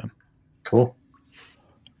 for him. Cool.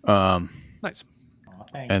 Nice. Aw,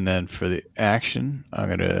 thanks. And then for the action, I'm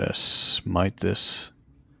going to smite this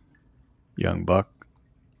young buck.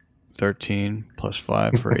 13 +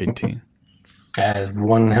 5 for 18.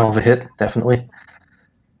 One hell of a hit, definitely.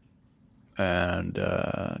 And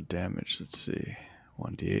damage, let's see.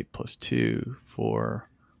 1d8 + 2, 4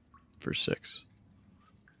 for 6.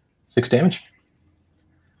 6 damage.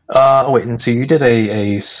 Wait, and so you did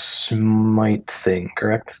a smite thing,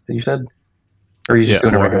 correct? That you said, or are you just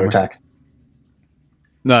doing a regular Warhammer. attack?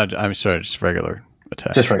 No, I'm sorry, just regular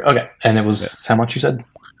attack. Just regular. Okay, and it was how much you said?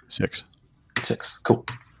 6. 6. Cool.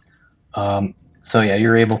 So yeah,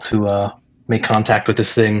 you're able to make contact with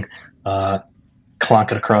this thing,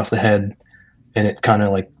 clonk it across the head, and it kind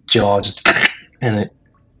of like jaws, and it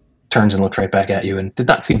turns and looks right back at you, and did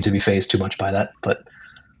not seem to be fazed too much by that, but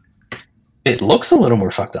it looks a little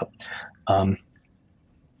more fucked up. And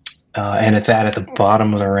at the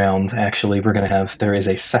bottom of the round, actually, there is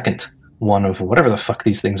a second one of whatever the fuck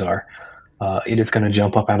these things are. It is going to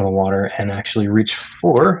jump up out of the water and actually reach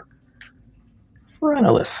for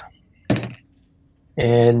Frenolith.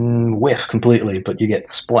 And whiff completely, but you get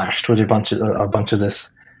splashed with a bunch of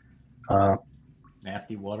this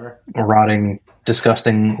Nasty water. rotting,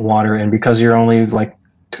 disgusting water, and because you're only like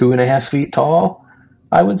 2.5 feet tall,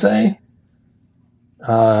 I would say,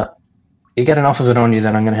 you get enough of it on you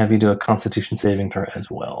that I'm going to have you do a Constitution saving throw as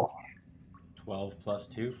well. 12 +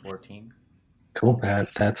 2, 14. Cool,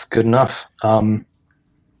 that's good enough. And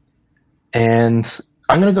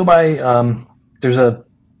I'm going to go by. There's a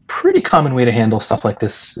pretty common way to handle stuff like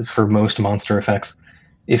this for most monster effects.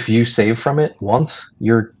 If you save from it once,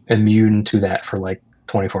 you're immune to that for like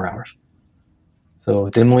 24 hours. So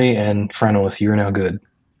Dimly and Frenolith, you're now good.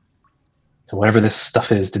 So whatever this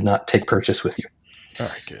stuff is did not take purchase with you. All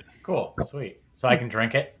right, good. Cool, sweet. So I can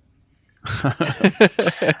drink it.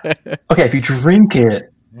 Okay, if you drink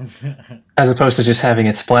it, as opposed to just having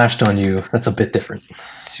it splashed on you, that's a bit different.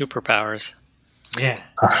 Superpowers. Yeah,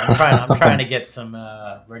 I'm trying to get some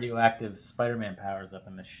radioactive Spider-Man powers up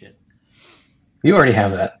in this shit. You already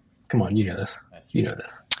have that. Come on, you know this. You know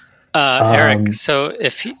this. Eric, so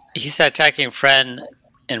if he's attacking friend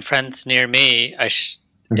and friend's near me,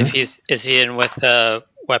 if is he in with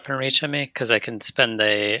weapon reach on me? Because I can spend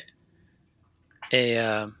a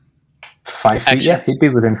 5 feet. action. Yeah, he'd be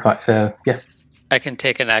within 5. Yeah. I can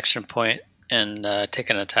take an action point and take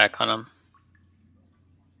an attack on him.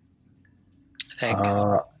 I think.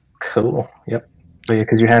 Cool. Yep. But yeah,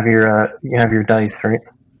 because you have your dice, right?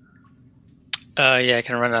 Yeah, I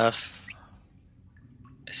can run a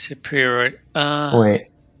superior. Wait.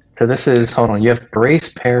 So this is, hold on. You have brace,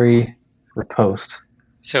 parry, riposte.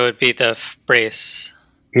 So it'd be the brace.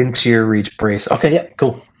 Into your reach, brace. Okay. Yeah.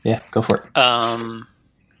 Cool. Yeah. Go for it.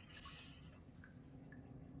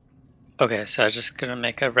 Okay, so I'm just gonna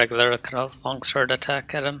make a regular kind of longsword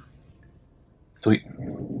attack at him. Sweet.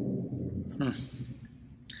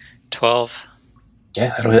 12.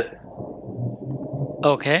 Yeah, that'll hit.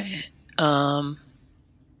 Okay. I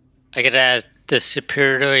gotta add the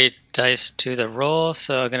superiority dice to the roll,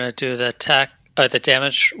 so I'm gonna do the the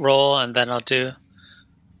damage roll, and then I'll do.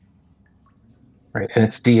 Right, and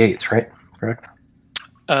it's d8s, right? Correct.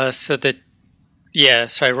 So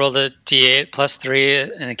I rolled a d8 plus 3,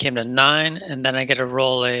 and it came to 9, and then I get to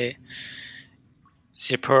roll a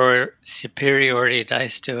superiority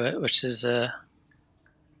dice to it, which is a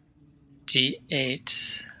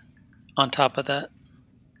d8 on top of that,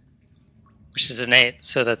 which is an 8,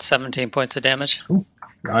 so that's 17 points of damage. Ooh,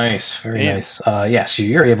 nice, very nice. So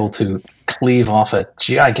you're able to cleave off a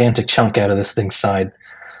gigantic chunk out of this thing's side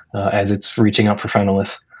as it's reaching up for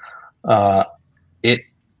Fenolith. It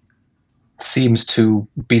seems to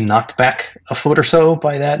be knocked back a foot or so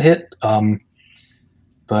by that hit,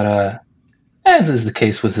 but as is the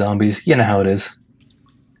case with zombies, you know how it is.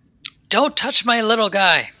 Don't touch my little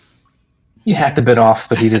guy. You hacked a bit off,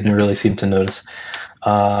 but he didn't really seem to notice.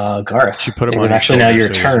 Garth, She put him is on it actually now your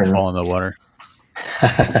turn? Fall in the water.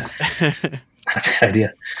 Not a bad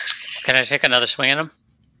idea. Can I take another swing at him?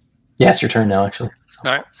 Yeah, it's your turn now, actually.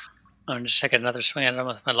 All right. I'm just taking another swing at him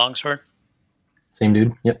with my longsword. Same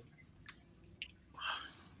dude. Yep.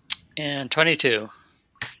 And 22.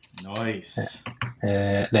 Nice.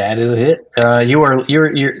 That is a hit.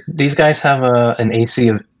 You're these guys have an AC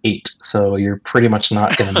of 8, so you're pretty much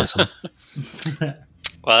not going to miss them.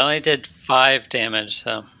 Well, I only did 5 damage,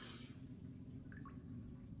 so.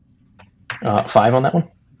 5 on that one.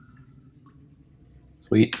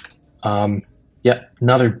 Sweet. Yep.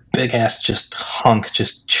 Another big ass just hunk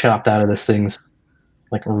just chopped out of this thing's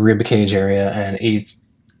like rib cage area, and he's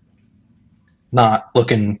not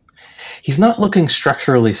looking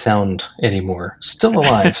structurally sound anymore. Still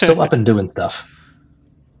alive, still up and doing stuff.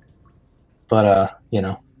 But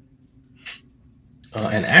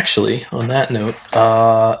and actually, on that note,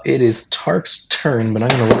 it is Tark's turn, but I'm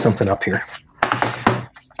going to look something up here.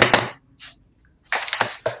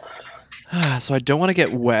 So I don't want to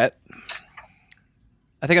get wet.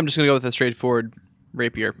 I think I'm just going to go with a straightforward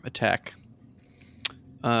rapier attack.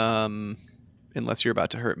 Unless you're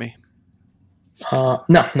about to hurt me. No,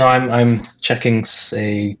 I'm checking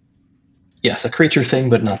a creature thing,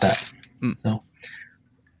 but not that. So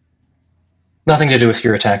nothing to do with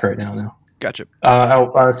your attack right now. No. Gotcha.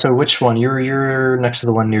 So which one? You're next to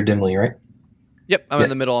the one near Dimly, right? Yep, I'm in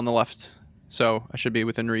the middle on the left, so I should be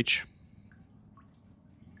within reach.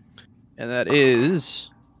 And that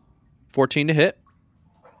is 14 to hit.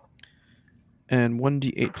 And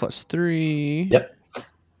 1d8 plus 3. Yep.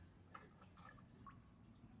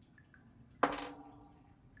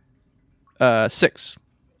 Six.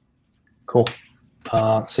 Cool.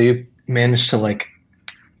 So you managed to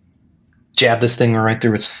jab this thing right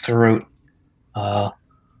through its throat,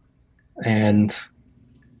 and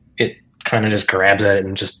it kind of just grabs at it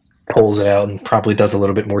and just pulls it out, and probably does a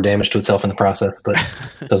little bit more damage to itself in the process, but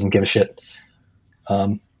doesn't give a shit.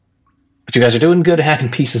 But you guys are doing good hacking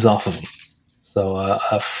pieces off of him. So,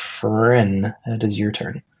 Fren, that is your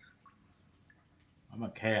turn. I'm a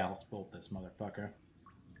chaos bolt this motherfucker.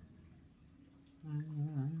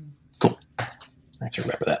 Cool. I have to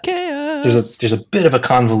remember that. Chaos. There's a bit of a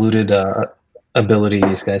convoluted ability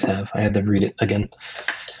these guys have. I had to read it again.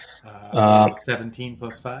 17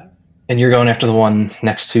 plus 5. And you're going after the one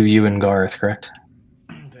next to you and Garth, correct?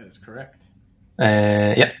 That is correct.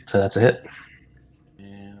 Yep. So that's a hit.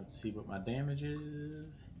 And let's see what my damage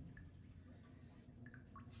is.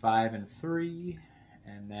 5 and 3,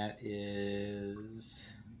 and that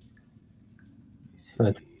is. So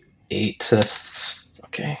that's 8. So that's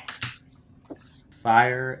okay.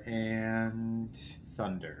 Fire and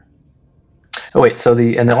thunder. Oh wait, so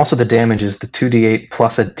also the damage is the 2d8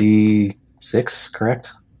 plus a d6,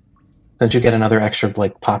 correct? Don't you get another extra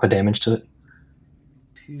pop of damage to it?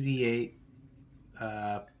 2d8. Hold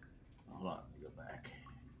on, let me go back.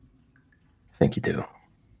 I think you do.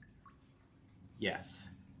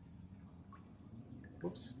 Yes.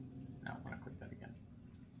 Whoops. Now I want to click that again.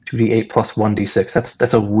 2d8 plus 1d6.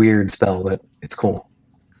 That's a weird spell, but it's cool.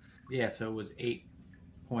 Yeah, so it was 8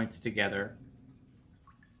 points together.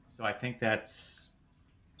 So I think that's...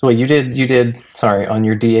 So wait, you did, sorry, on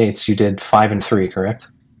your d8s, you did 5 and 3,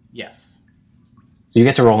 correct? Yes. So you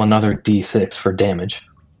get to roll another d6 for damage.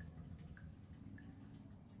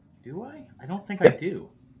 Do I? I don't think I do.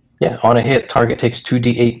 Yeah, on a hit, target takes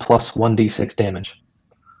 2d8 plus 1d6 damage.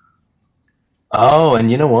 Oh,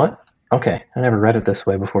 and you know what? Okay, I never read it this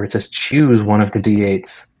way before. It says choose one of the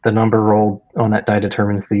d8s. The number rolled on that die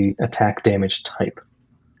determines the attack damage type.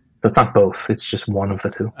 So it's not both, it's just one of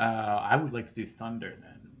the two. I would like to do thunder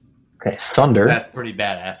then. Okay, thunder. That's pretty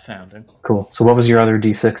badass sounding. Cool. So what was your other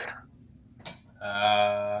d6?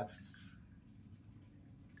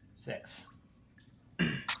 6.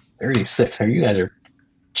 36. You guys are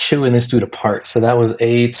chewing this dude apart. So that was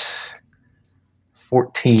 8,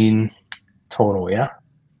 14 total, yeah?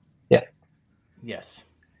 Yeah. Yes.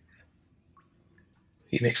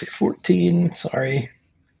 He makes it 14, sorry.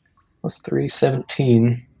 Plus 3,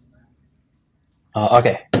 17.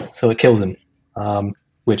 Okay, so it kills him.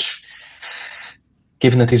 Which,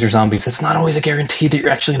 given that these are zombies, it's not always a guarantee that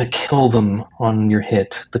you're actually going to kill them on your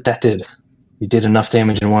hit. But that did. You did enough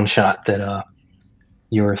damage in one shot that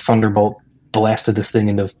your thunderbolt blasted this thing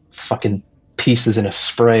into fucking pieces in a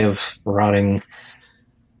spray of rotting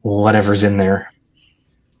whatever's in there.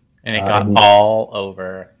 And it got all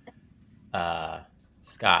over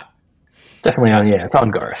Scott. It's definitely on, it's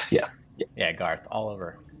on Garth, yeah. Yeah, Garth, all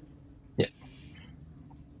over. Yeah.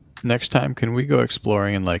 Next time, can we go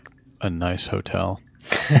exploring in a nice hotel?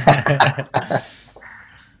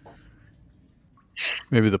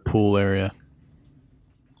 Maybe the pool area.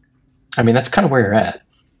 I mean, that's kind of where you're at.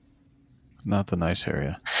 Not the nice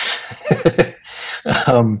area.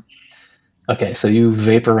 Okay, so you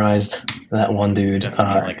vaporized that one dude.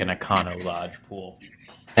 Definitely like an Econo Lodge pool.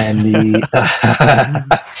 And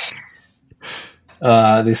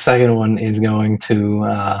the second one is going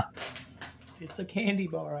to It's a candy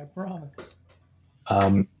bar, I promise.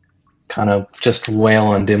 kind of just wail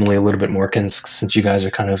on dimly a little bit more since you guys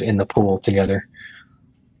are kind of in the pool together.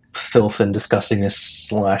 Filth and disgustingness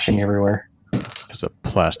slashing everywhere. There's a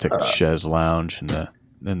plastic chaise lounge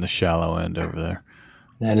in the shallow end over there.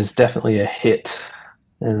 That is definitely a hit.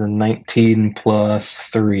 That is a 19 plus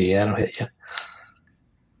 3. That'll hit you.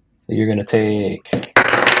 So you're going to take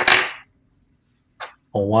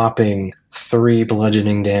a whopping 3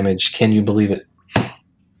 bludgeoning damage. Can you believe it?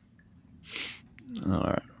 All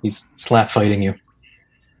right. He's slap fighting you.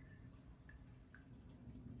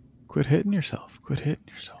 Quit hitting yourself. Okay.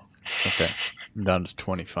 I'm down to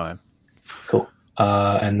 25. Cool.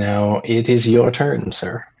 And now it is your turn,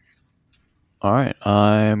 sir. All right.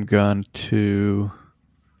 I'm going to...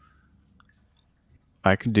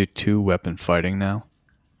 I can do 2 weapon fighting now.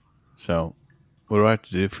 So, what do I have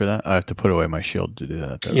to do for that? I have to put away my shield to do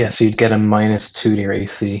that. Yeah, so you'd get a -2 to your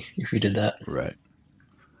AC if you did that. Right.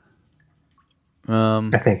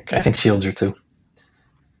 I think shields are 2.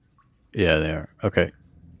 Yeah, they are. Okay.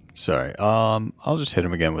 Sorry. I'll just hit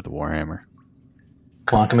him again with the warhammer.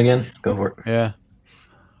 Clonk him again. Go for it. Yeah.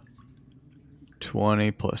 20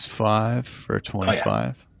 plus 5 for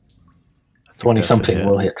 25. 20 something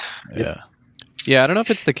will hit. Yeah. Yeah, I don't know if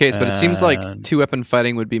it's the case, but it seems like And- 2-weapon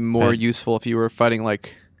fighting would be more useful if you were fighting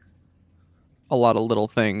like a lot of little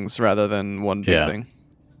things rather than one big thing.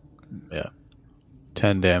 Yeah.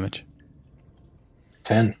 10 damage.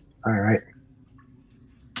 10. All right.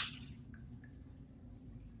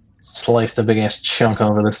 Sliced a big ass chunk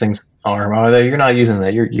over this thing's arm. Oh, you're not using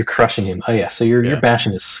that. You're crushing him. Oh yeah, so you're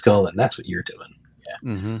bashing his skull, and that's what you're doing. Yeah.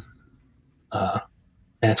 Mm-hmm.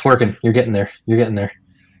 And it's working. You're getting there.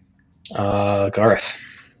 Garth.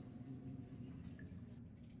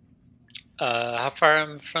 How far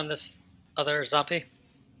am I from this other zombie?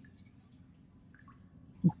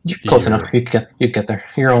 You're close enough. You'd get there.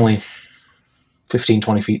 You're only 15,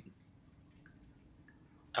 20 feet.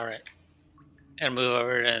 All right. And move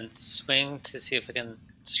over and swing to see if I can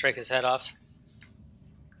strike his head off.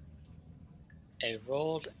 I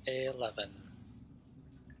rolled a 11.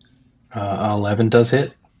 11 does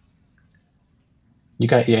hit.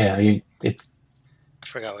 It's. I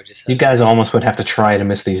forgot what you said. You guys almost would have to try to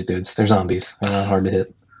miss these dudes. They're zombies. They're not hard to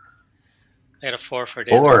hit. I got a 4 for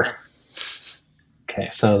damage. 4. Okay,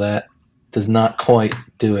 so that does not quite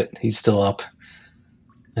do it. He's still up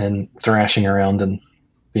and thrashing around and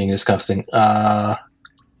being disgusting.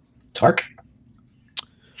 Tark?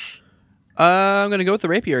 I'm going to go with the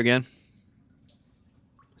rapier again.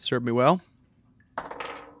 Served me well.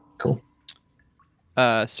 Cool.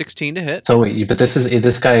 16 to hit. So wait, but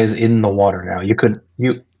this guy is in the water now.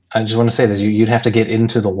 I just want to say this. You'd have to get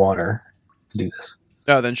into the water to do this.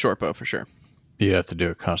 Oh, then short bow for sure. You have to do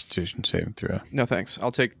a Constitution saving throw. No thanks.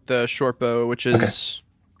 I'll take the short bow, which is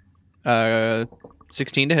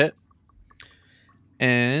 16 to hit.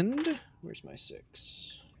 And where's my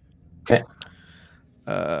 6? Okay.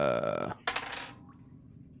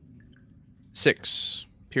 6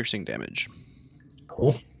 piercing damage.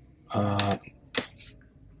 Cool.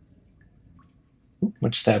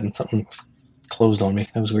 Which stabbing? Something closed on me.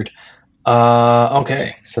 That was weird.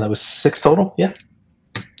 Okay, so that was 6 total. Yeah.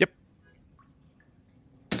 Yep.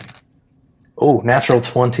 Oh, natural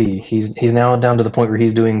 20. He's now down to the point where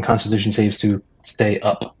he's doing Constitution saves to stay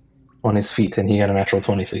up on his feet, and he got a natural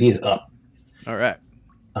 20, so he is up. All right.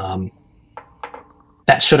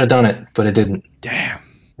 That should have done it, but it didn't. Damn.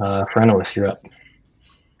 Frenolith, you're up.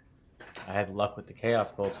 I had luck with the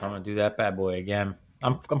Chaos Bolt, so I'm going to do that bad boy again.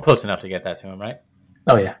 I'm close enough to get that to him, right?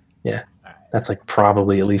 Oh, yeah. Yeah. All right. That's like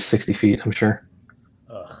probably at least 60 feet, I'm sure.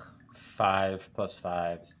 Ugh. 5 plus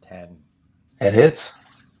 5 is 10. It hits.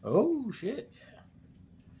 Oh, shit.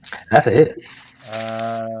 That's a hit.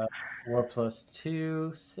 4 plus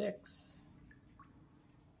 2, 6.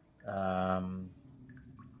 And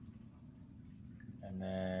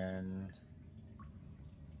then,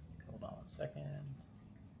 hold on 1 second.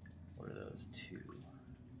 What are those 2?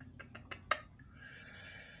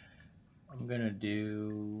 I'm going to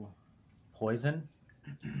do poison.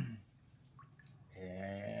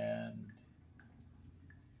 And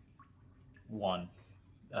 1.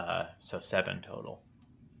 So 7 total.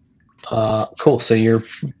 Cool. So your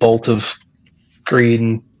bolt of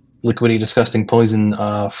green, liquidy, disgusting poison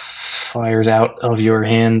fires out of your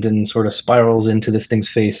hand and sort of spirals into this thing's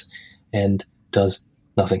face and does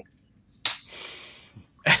nothing.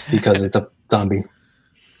 Because it's a zombie.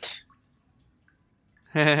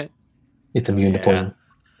 It's immune to poison.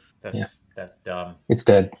 That's dumb. It's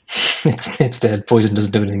dead. It's dead. Poison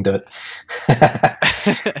doesn't do anything to it.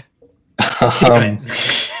 Damn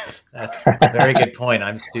it. That's a very good point.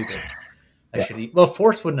 I'm stupid. Well,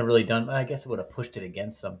 force wouldn't have really done. I guess it would have pushed it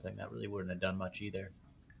against something. That really wouldn't have done much either.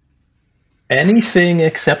 Anything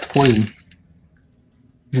except poison.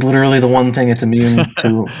 It's literally the one thing it's immune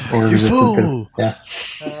to or resistant to. Yeah.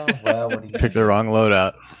 Well, what do you Pick the wrong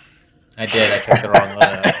loadout. I did. I picked the wrong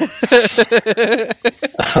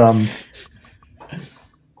loadout.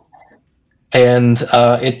 And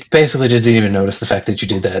it basically just didn't even notice the fact that you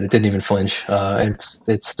did that. It didn't even flinch.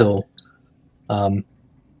 It's still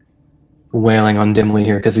wailing on Dimly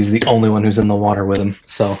here because he's the only one who's in the water with him.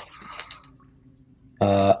 So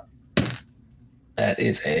that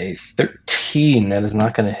is a 13. That is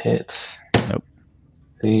not going to hit. Nope.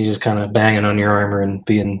 So you're just kind of banging on your armor and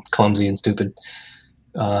being clumsy and stupid.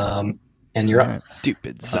 And you're up.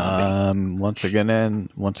 Stupid zombie. Once again,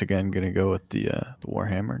 gonna go with the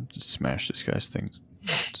warhammer and just smash this guy's thing,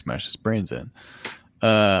 smash his brains in.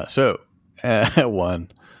 So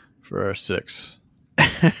 1 for our 6.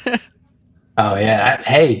 Oh yeah.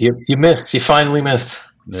 Hey, you missed. You finally missed.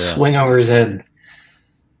 Yeah. Swing over his head.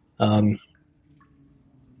 And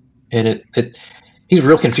he's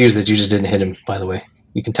real confused that you just didn't hit him. By the way,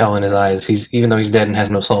 you can tell in his eyes. Even though he's dead and has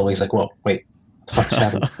no soul, he's like, "Whoa, wait, what the fuck just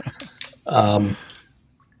happened?"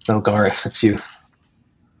 No, Gareth, it's you.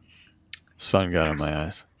 Sun got in my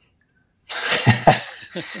eyes.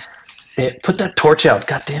 Put that torch out.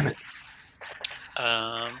 God damn it.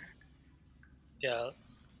 Yeah.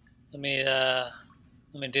 Let me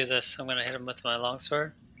do this. I'm gonna hit him with my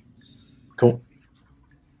longsword. Cool.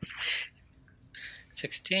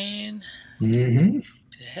 16 Mm-hmm.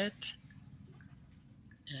 to hit.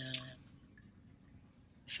 And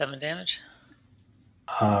 7 damage.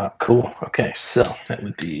 Cool. Okay, so that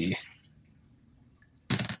would be...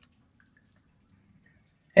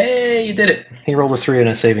 Hey, you did it! He rolled a 3 in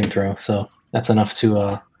a saving throw, so that's enough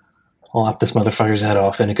to lop this motherfucker's head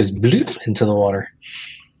off, and it goes bloop into the water.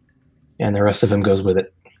 And the rest of him goes with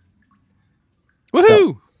it. Woohoo!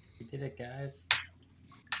 So, You did it, guys.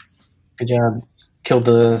 good job. Killed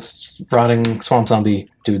the rotting swamp zombie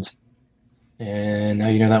dudes. And now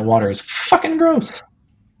you know that water is fucking gross.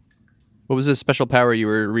 What was the special power you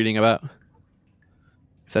were reading about?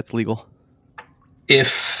 If that's legal.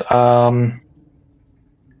 If,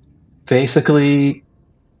 basically,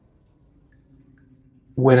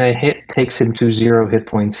 when a hit takes him to 0 hit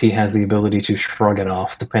points, he has the ability to shrug it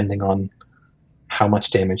off, depending on how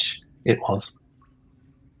much damage it was.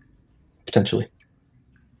 Potentially.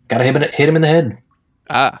 Gotta hit him in the head.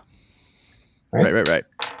 Ah. Right.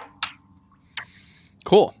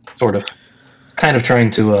 Cool. Sort of. Kind of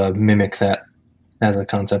trying to mimic that as a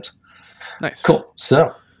concept. Nice. Cool.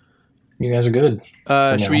 So, you guys are good.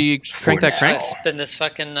 Should we crank that crank? Spin this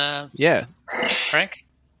fucking Yeah. crank.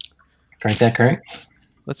 Crank that crank.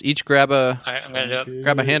 Let's each grab All right, I'm gonna do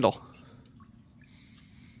it. a handle.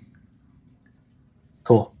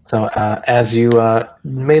 Cool. So as you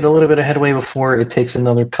made a little bit of headway before, it takes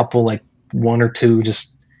another couple, like one or two,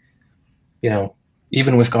 just,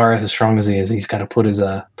 even with Gareth as strong as he is, he's got to put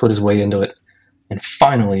his weight into it. And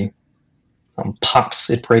finally, pops,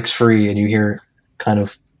 it breaks free, and you hear kind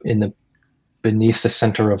of beneath the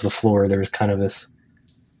center of the floor, there's kind of this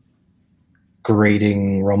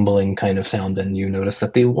grating, rumbling kind of sound, and you notice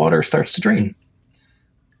that the water starts to drain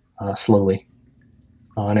slowly.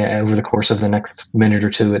 And over the course of the next minute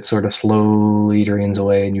or two, it sort of slowly drains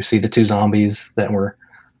away, and you see the two zombies that were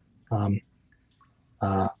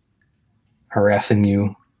harassing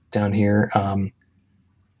you down here. And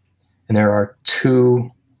there are two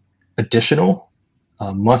additional,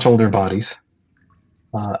 much older bodies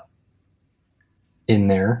in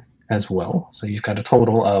there as well. So you've got a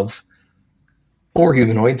total of 4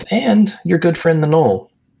 humanoids, and your good friend the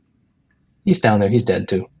Knoll. He's down there. He's dead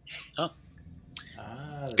too. Oh.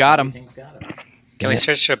 Got him. Can we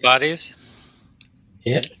search their bodies?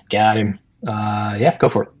 Yeah, got him. Yeah, go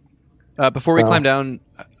for it. Before we climb down,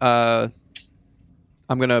 I'm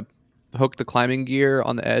gonna hook the climbing gear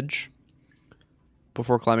on the edge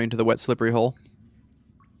before climbing to the wet, slippery hole,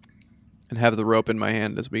 and have the rope in my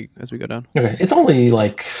hand as we go down. Okay, it's only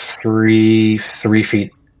like three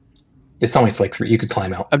feet. It's only like 3. You could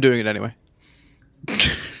climb out. I'm doing it anyway.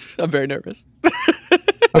 I'm very nervous.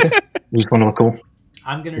 Okay, you just want to look cool.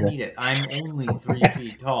 I'm going to need it. I'm only 3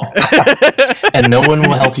 feet tall. And no one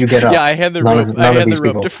will help you get up. Yeah, I hand the None rope. of I hand these the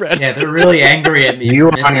rope people. to Fred. Yeah, they're really angry at me.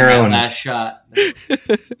 You for are on missing your that own. last shot.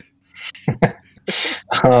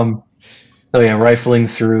 So yeah, rifling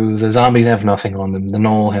through, the zombies have nothing on them. The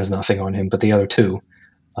Knoll has nothing on him, but the other two,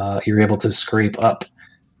 you're able to scrape up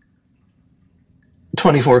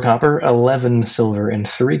 24 copper, 11 silver, and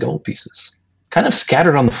 3 gold pieces. Kind of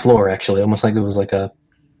scattered on the floor, actually, almost like it was like a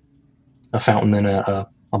fountain in a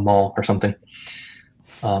mall or something.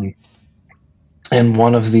 And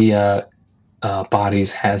one of the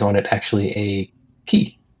bodies has on it actually a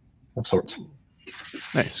key of sorts.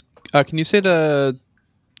 Nice. Can you say the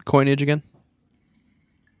coinage again?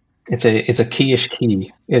 It's a keyish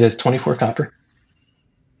key. It is 24 copper,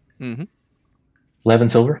 11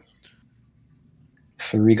 silver,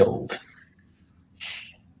 3 gold.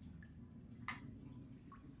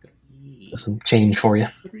 Some change for you.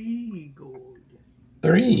 3 gold.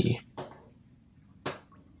 3.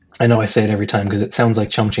 I know I say it every time because it sounds like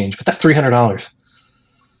chump change, but that's $300.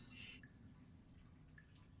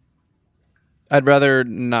 I'd rather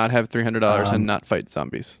not have $300 and not fight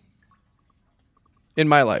zombies. In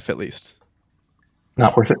my life, at least.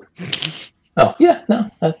 Not worth it. Oh, yeah, no,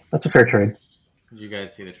 that's a fair trade. Did you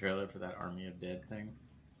guys see the trailer for that Army of Dead thing?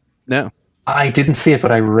 No. I didn't see it,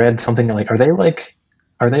 but I read something like, are they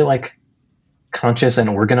like conscious and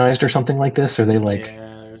organized or something like this? Are they like...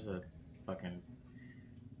 Yeah, there's a fucking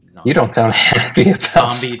zombie. You don't sound happy about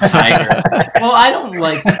Zombie tiger. Well, I don't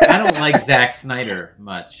like Zack Snyder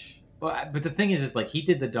much. Well, but the thing is like he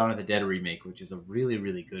did the Dawn of the Dead remake, which is a really,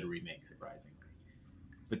 really good remake, surprisingly.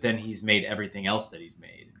 But then he's made everything else that he's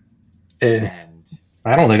made. And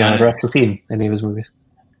I don't think I've ever actually seen any of his movies.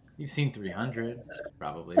 You've seen 300,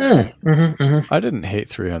 probably. I didn't hate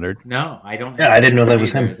 300. No, I don't. Yeah, I didn't know that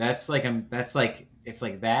was him. That's like it's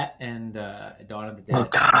like that and Dawn of the Dead. Oh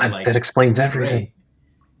God, like, that explains everything. great.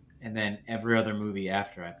 And then every other movie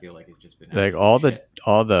after, I feel like it's just been Like all the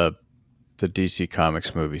DC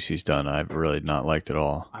Comics movies he's done, I've really not liked at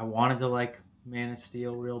all. I wanted to like Man of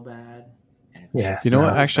Steel real bad. And it's Yeah. just You know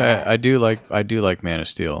what? so Actually, bad. I do like Man of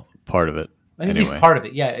Steel. Part of it. I think Anyway. it's part of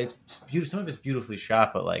it. Yeah, it's beautiful. Some of it's beautifully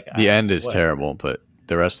shot, but like The end is what? terrible, but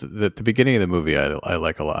the rest of the beginning of the movie I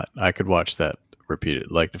like a lot. I could watch that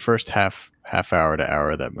repeated. Like the first half hour to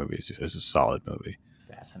hour of that movie is a solid movie.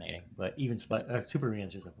 Fascinating, but even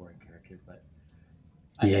Superman's just a boring character. But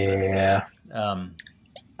Yeah,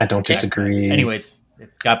 I don't yeah, disagree. anyways,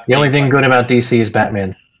 it's got The only thing good about DC is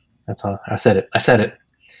Batman. That's all. I said it.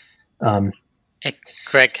 Hey,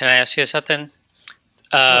 Greg, can I ask you something?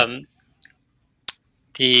 I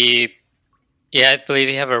believe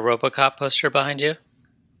you have a RoboCop poster behind you.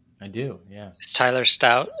 I do. Yeah, It's Tyler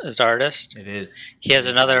Stout as the artist. it is. He has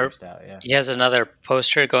another. Yeah. He has another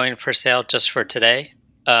poster going for sale just for today.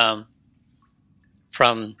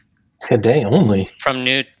 from Today only. From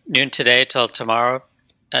noon today till tomorrow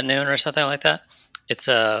at noon or something like that. It's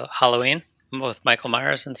a Halloween with Michael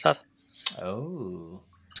Myers and stuff. Oh,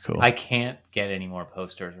 It's cool. I can't get any more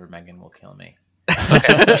posters, or Megan will kill me. Okay.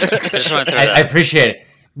 I just want to throw that I out. appreciate it.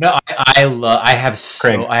 No, I love. I have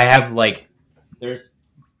Craig. I have like. There's.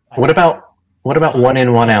 What about one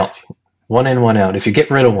in, one out? One in, one out. If you get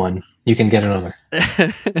rid of one, you can get another.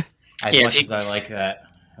 As Yeah, much if as I like that.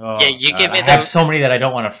 Oh, Yeah, you God. give me I have those- so many that I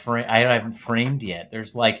don't want to frame. I haven't framed yet.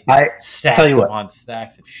 There's like I stacks tell you what. upon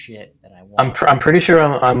stacks of shit that I want. I'm pretty sure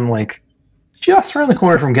I'm like just around the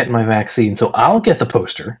corner from getting my vaccine, so I'll get the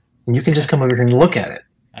poster, and you can just come over here and look at it.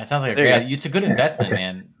 That sounds like a There you great. It's a good investment, okay.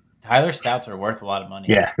 man. Tyler Stouts are worth a lot of money.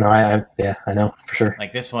 Yeah, no, I know for sure.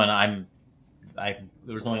 Like this one,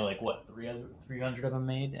 there was only like what 300 of them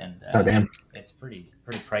made, and Oh damn. it's pretty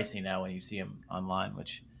pricey now when you see them online.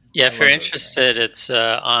 Which Yeah, I if you're love those interested, it's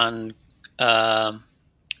on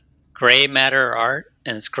Gray Matter Art,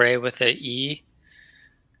 and it's Gray with a E.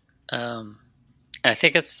 I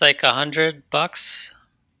think it's like $100,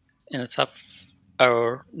 and it's up.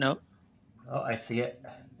 Or no, oh, I see it.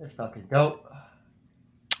 It's fucking dope.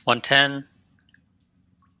 110.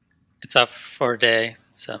 It's up for a day,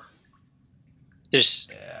 so there's.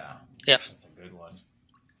 Yeah, Yeah. that's a good one.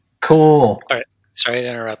 Cool. Sorry to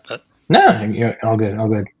interrupt, but No, you're all good. All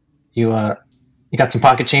good. You got some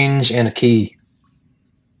pocket change and a key.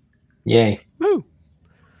 Yay. Woo.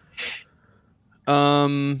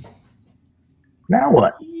 Now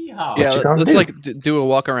what? Yeehaw. Yeah, you gonna let's do? like do a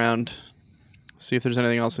walk around, see if there's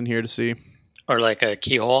anything else in here to see. or like a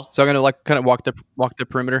keyhole. So I'm gonna like kind of walk the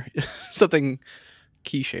perimeter, something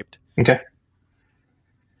key shaped. Okay.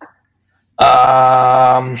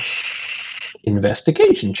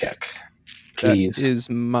 Investigation check, please. That is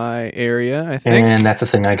my area, I think. And that's a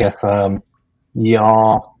thing I guess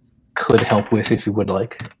y'all could help with if you would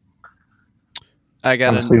like. I got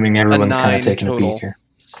I'm assuming everyone's kind 9 of taking total. a peek here.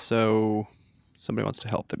 So somebody wants to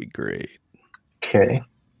help, that'd be great. Okay.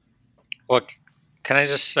 Well, can I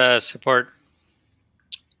just support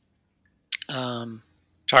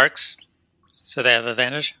Tarks so they have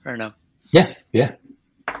advantage, or no? Yeah.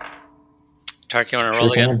 Tark, you want to Sure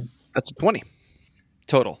roll again? can. That's a 20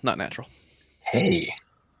 total, not natural. Hey.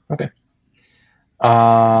 Okay.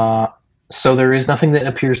 So there is nothing that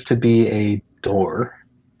appears to be a door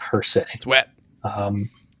per se. It's wet.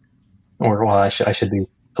 Or well, I should be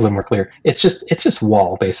a little more clear. It's just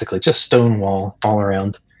wall basically, just stone wall all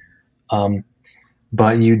around.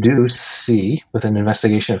 But you do see with an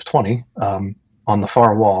investigation of 20 on the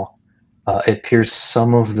far wall, it appears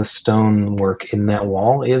some of the stonework in that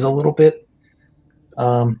wall is a little bit,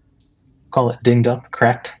 call it dinged up,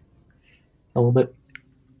 cracked a little bit.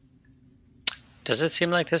 Does it seem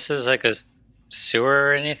like this is like a sewer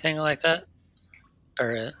or anything like that?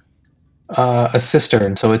 Or A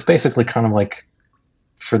cistern, so it's basically kind of like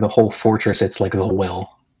for the whole fortress, it's like the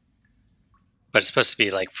well. but it's supposed to be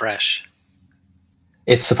like fresh.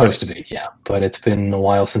 It's supposed to be, yeah, but it's been a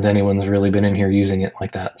while since anyone's really been in here using it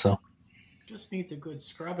like that. So Just needs a good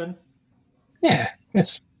scrubbing. yeah,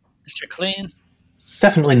 it's Mr. Clean.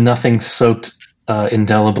 definitely nothing soaked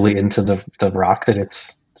indelibly into the rock that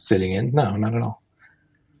it's sitting in. No, not at all.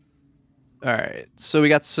 All right. So we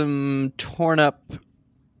got some torn up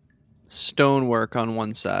stonework on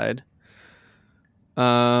one side.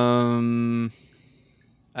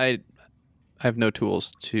 I have no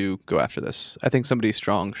tools to go after this. I think somebody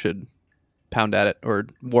strong should pound at it or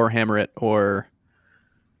warhammer it or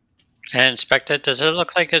And inspect it. Does it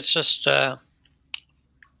look like it's just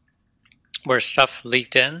where stuff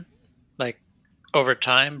leaked in, like over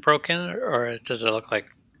time broken, or does it look like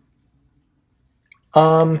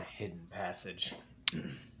Hidden passage.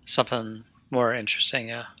 something more interesting?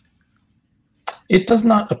 Yeah. It does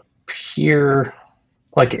not appear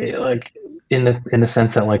like in the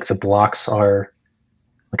sense that like the blocks are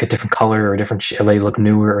like a different color or a different or they look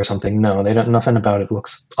newer or something. No, they don't. Nothing about it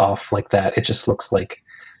looks off like that. It just looks like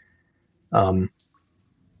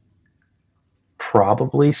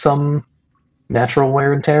probably some natural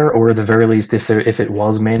wear and tear, or at the very least, if it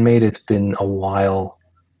was man-made, it's been a while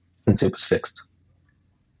since it was fixed.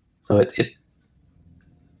 So it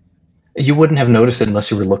you wouldn't have noticed it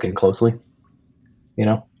unless you were looking closely, you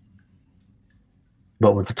know.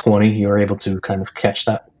 But with the 20, you were able to kind of catch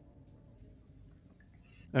that.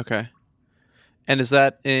 okay. And is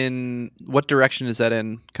that in what direction is that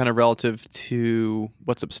in, kind of relative to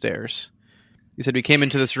what's upstairs? You said we came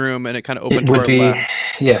into this room and it kind of opened It to would our be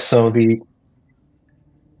left. yeah. So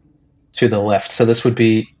to the left. So this would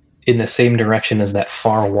be in the same direction as that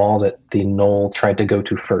far wall that the knoll tried to go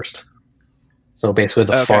to first. So basically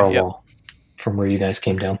the Okay, far yep. wall. from where you guys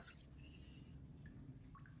came down.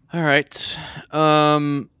 All right.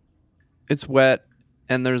 It's wet,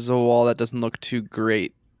 and there's a wall that doesn't look too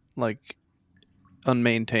great, like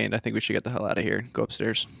unmaintained. I think we should get the hell out of here. Go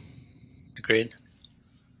upstairs. Agreed.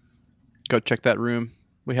 Go check that room.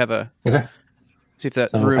 We have a. Okay. See if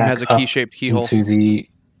that So room back has a key-shaped keyhole. Into the.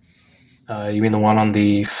 You mean the one on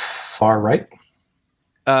the far right?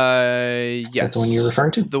 Yes. That's the one you're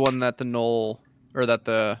referring to? The one that the knoll or that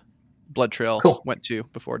the blood trail went to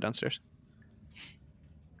before downstairs.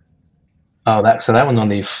 Oh, that one's on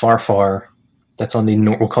the far. That's on the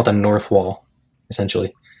we'll call it the north wall,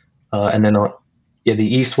 essentially, and then the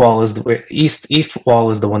east wall is the east wall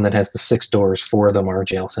is the one that has the 6 doors. 4 of them are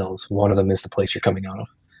jail cells. One of them is the place you're coming out of,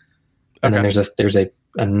 and then there's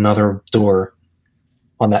another door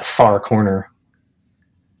on that far corner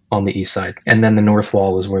on the east side, and then the north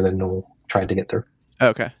wall is where the knoll tried to get through.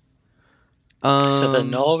 Okay. So the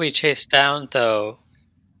knoll we chased down, though,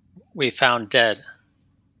 we found dead.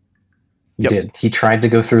 He did. He tried to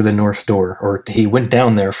go through the north door, or he went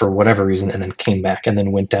down there for whatever reason, and then came back, and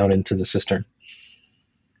then went down into the cistern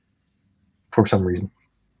for some reason.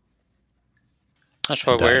 That's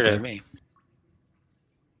what weirded me.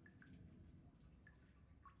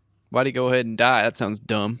 Why'd he go ahead and die? That sounds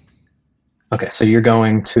dumb. Okay, so you're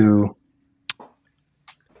going to.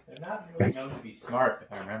 They're not really known to be smart,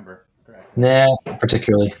 if I remember correctly. Nah, not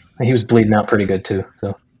particularly. He was bleeding out pretty good too,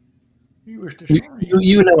 so.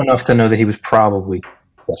 You know enough to know that he was probably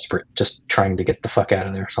desperate, just trying to get the fuck out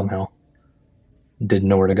of there somehow. Didn't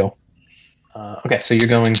know where to go. Okay, so you're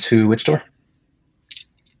going to which door?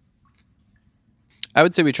 I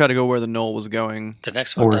would say we try to go where the knoll was going. The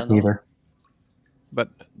next one, or neither. But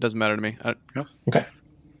it doesn't matter to me. Okay.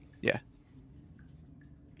 Yeah.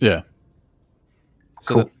 Yeah.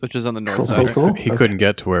 So Cool. which is on the north side. Cool. He couldn't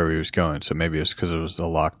get to where he was going, so maybe it's because it was a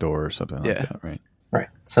locked door or something like that, right? Right.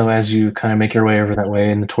 So as you kind of make your way over that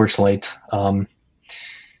way in the torchlight, you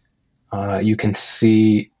can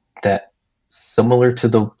see that similar to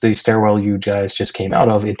the stairwell you guys just came out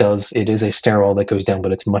of, it is a stairwell that goes down,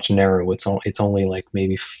 but it's much narrower. It's only like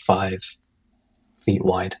maybe 5 feet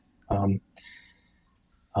wide.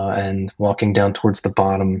 And walking down towards the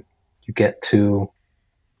bottom, you get to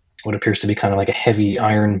what appears to be kind of like a heavy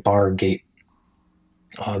iron bar gate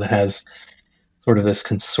that has sort of this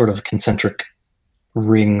concentric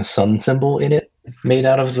ring sun symbol in it, made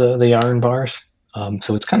out of the iron bars.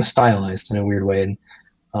 So it's kind of stylized in a weird way.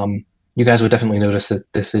 And you guys would definitely notice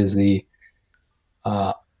that this is the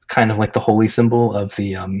kind of like the holy symbol of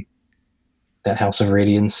the that House of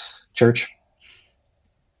Radiance church.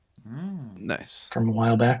 Nice. From a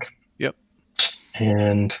while back. Yep.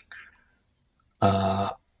 And so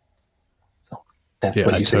that's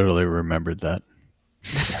what you I totally remembered that.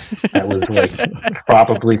 Yes, that was like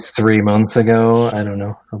probably 3 months ago. I don't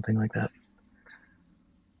know, something like that.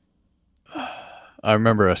 I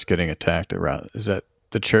remember us getting attacked around. Is that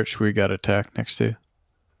the church we got attacked next to?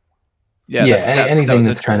 Yeah. Anything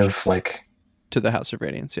that's kind of like to the House of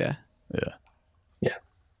Radiance. Yeah.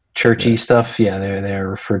 Churchy stuff. Yeah, they're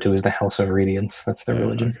referred to as the House of Radiance. That's their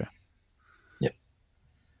religion. Okay. Yep.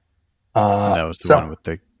 And that was the one with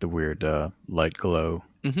the weird light glow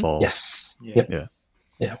ball. Yes. Yes. Yep.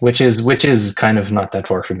 Yeah, which is kind of not that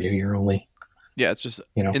far from you. You're only it's just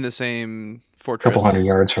in the same fortress, a couple hundred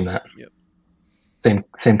yards from that. Yep.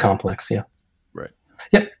 Same complex. Yeah. Right.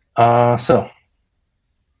 Yep. So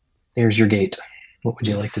there's your gate. What would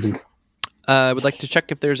you like to do? I would like to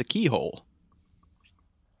check if there's a keyhole.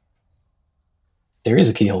 There is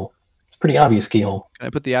a keyhole. It's a pretty obvious keyhole. Can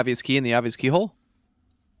I put the obvious key in the obvious keyhole?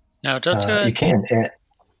 No, don't do it. You can.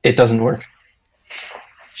 It doesn't work.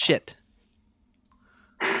 Shit.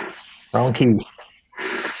 Wrong key.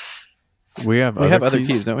 We have other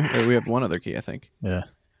keys, don't we? Or we have one other key, I think. Yeah.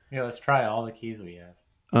 Yeah, let's try all the keys we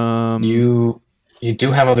have. You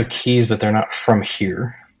do have other keys, but they're not from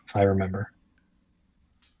here, if I remember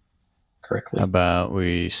correctly. How about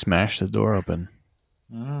we smash the door open?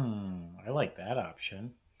 I like that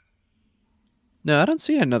option. No, I don't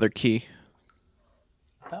see another key.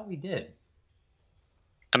 I thought we did.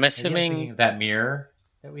 I'm Maybe assuming thinking of that mirror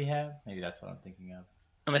that we have. Maybe that's what I'm thinking of.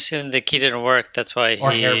 I'm assuming the key didn't work. That's why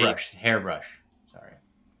Or he hairbrush. Sorry.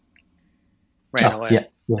 ran away.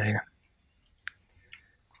 Yeah.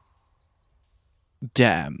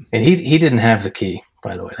 Damn. And he didn't have the key,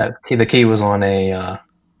 by the way. The key was on a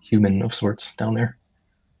human of sorts down there.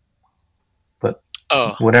 But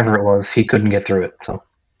whatever it was, he couldn't get through it. So.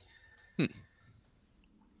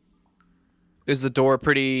 Is the door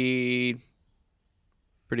pretty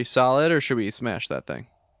solid, or should we smash that thing?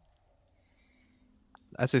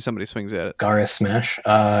 I say somebody swings at it. Gareth smash.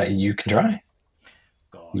 You can try.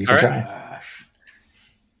 God. You can try. Gosh.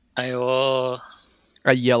 I will.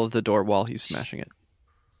 I yell at the door while he's smashing it.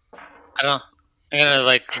 I don't. I'm gonna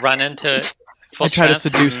like run into it. Full I try to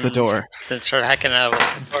strength seduce and the door. Then start hacking out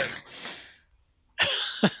with the door.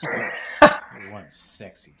 One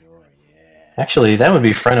sexy door, yeah. Actually, that would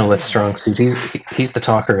be Frenolith's strong suit. He's the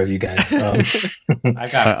talker of you guys. I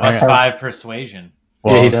got +5 persuasion.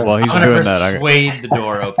 Well, Yeah, he does. while he's I'm gonna doing that, persuade the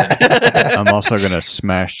door open. I'm also gonna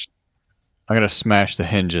smash. I'm gonna smash the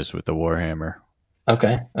hinges with the warhammer.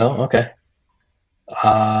 Okay. Oh, okay.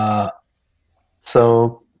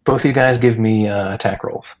 So both of you guys give me attack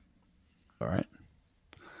rolls. All right.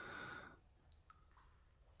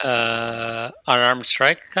 Unarmed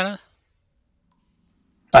strike, kind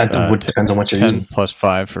of. Depends on what you're 10 using. plus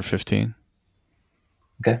 5 for 15.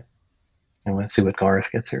 Okay. And let's see what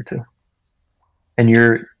Garth gets here too. And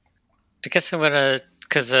you're I guess I'm gonna,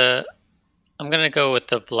 because I'm gonna go with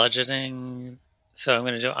the bludgeoning. So I'm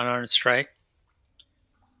gonna do unarmed strike.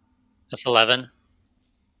 That's 11.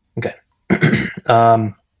 okay.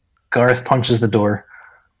 Garth punches the door.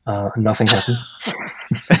 Nothing happens.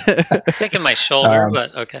 It's taking my shoulder,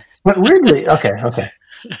 but okay. But weirdly, okay.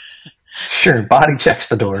 Sure, body checks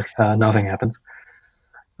the door. Nothing happens.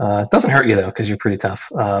 It doesn't hurt you though, because you're pretty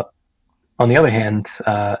tough. On the other hand,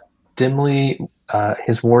 dimly,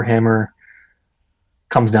 his warhammer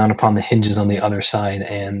comes down upon the hinges on the other side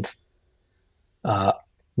and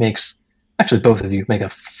makes, actually both of you make a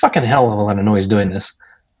fucking hell of a lot of noise doing this.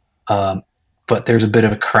 But there's a bit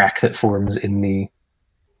of a crack that forms in the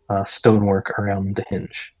stonework around the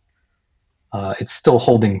hinge. It's still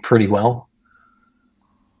holding pretty well.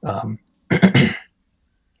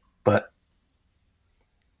 But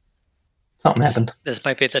something happened. This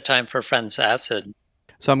might be the time for Friend's Acid.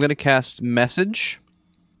 So I'm going to cast Message.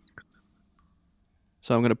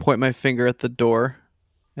 So I'm going to point my finger at the door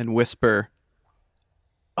and whisper,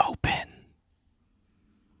 "Open."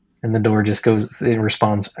 And the door just goes, it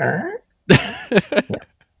responds, Yeah.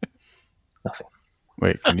 Nothing.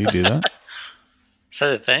 Wait, can you do that? Is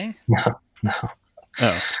that a thing? No.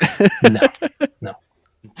 Oh, No.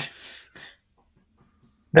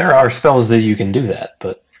 There are spells that you can do that,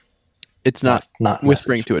 but It's not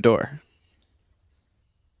whispering message. to a door.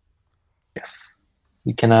 Yes.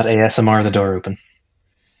 You cannot ASMR the door open.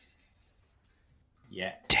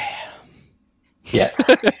 Yeah. Damn. Yes.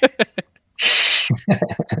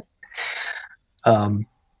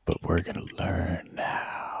 but we're gonna learn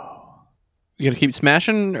now. You going to keep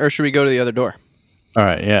smashing, or should we go to the other door? All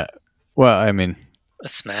right. Yeah. Well, I mean, A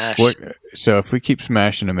smash. so if we keep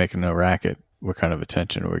smashing and making no racket, what kind of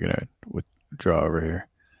attention are we gonna draw over here?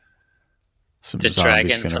 Some The zombies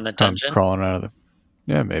dragon gonna from the come dungeon? crawling out of the.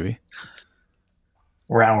 Yeah, maybe.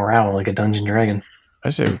 Row like a dungeon dragon. I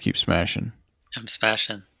say we keep smashing. I'm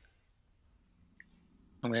smashing.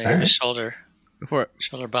 I'm going to All give right. a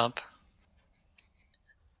shoulder bump.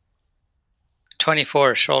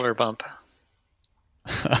 24 shoulder bump.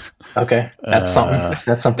 Okay. That's something.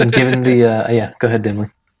 That's something given the yeah, go ahead, Dimly.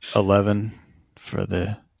 11 for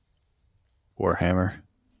the warhammer.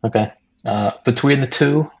 Okay. Between the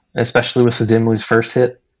two, especially with the Dimly's first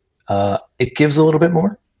hit, it gives a little bit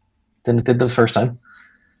more than it did the first time.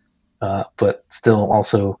 But still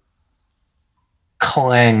also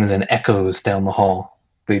clangs and echoes down the hall.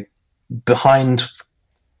 Behind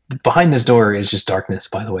this door is just darkness,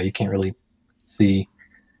 by the way. You can't really see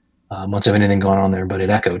much of anything going on there, but it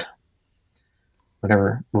echoed.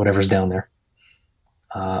 Whatever's down there.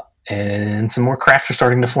 And some more cracks are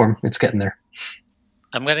starting to form. It's getting there.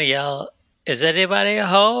 I'm going to yell, "Is anybody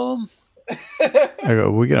home?" I go,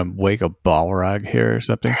 are we gonna wake a Balrog here or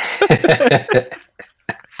something?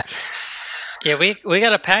 Yeah, we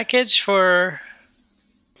got a package for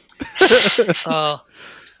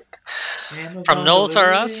from Knowles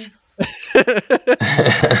R Us.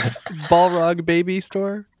 Balrog baby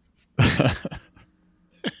store?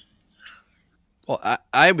 Well,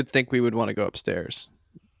 I would think we would want to go upstairs.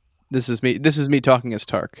 This is me talking as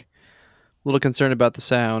Tark. A little concerned about the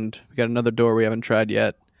sound. We got another door we haven't tried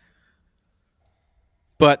yet.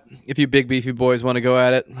 But if you big beefy boys want to go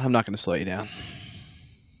at it, I'm not going to slow you down.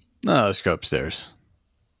 No, let's go upstairs.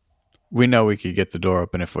 We know we could get the door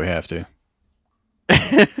open if we have to.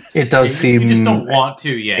 It does seem. You just don't want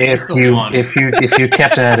to yet. If you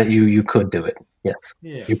kept at it, you could do it. Yes,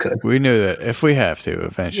 Yeah. you could. We knew that if we have to,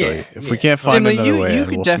 eventually. Yeah, if we yeah. can't find Dimly, another way, you in,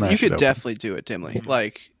 could we'll you smash could it open. definitely do it, Dimly.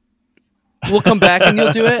 Like, we'll come back and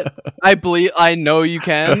you'll do it. I know you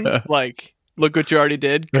can. Like, look what you already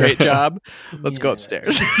did. Great job. Let's go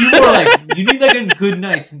upstairs. You more like you need like a good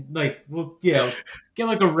night's get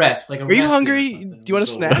like a rest. Like Are you hungry? Do you want a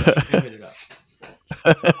snack?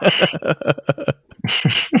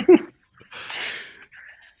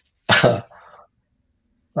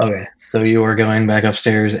 Okay, so you are going back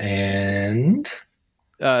upstairs and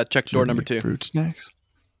check door number 2. Fruit snacks.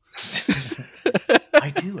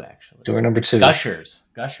 I do actually. door number 2. Gushers.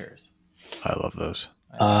 I love those.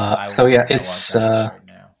 So yeah, I it's want Gushers right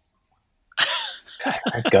now. God,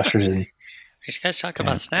 I had Gushers in. Are you guys talking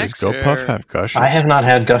about Does snacks? GoPuff or- have gushers? I have not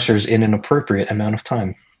had Gushers in an appropriate amount of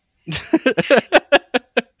time.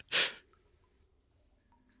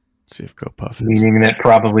 See if GoPuff is. Meaning that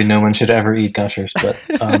probably no one should ever eat Gushers, but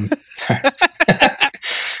sorry.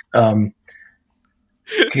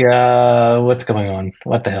 What's going on?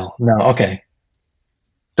 What the hell? No, okay.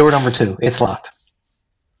 Door number 2. It's locked.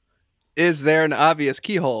 Is there an obvious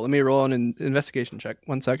keyhole? Let me roll an investigation check.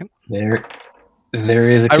 1 second. There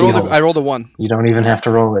is a I keyhole. rolled a 1. You don't even have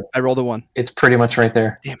to roll it. I rolled a 1. It's pretty much right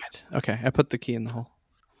there. Damn it. Okay, I put the key in the hole.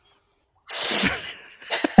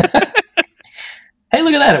 Hey,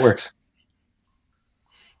 look at that! It works.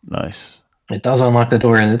 Nice. It does unlock the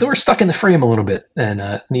door, and the door's stuck in the frame a little bit,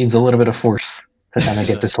 and needs a little bit of force to kind of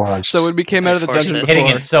get dislodged. So when we came out of the Force dungeon it. Hitting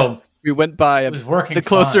before, it so we went by it was working. the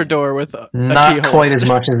closer fine. door with a Not keyhole. quite as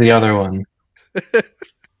much as the other one.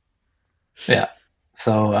 Yeah.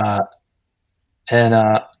 So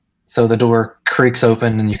so the door creaks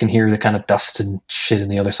open, and you can hear the kind of dust and shit in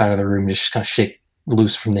the other side of the room just kind of shake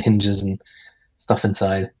loose from the hinges and stuff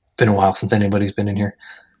inside. Been a while since anybody's been in here.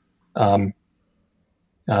 But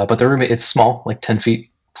the room, it's small, like 10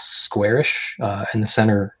 feet squarish. In the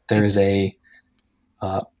center, there is a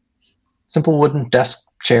simple wooden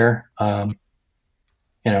desk chair.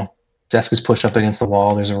 Desk is pushed up against the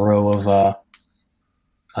wall. There's a row of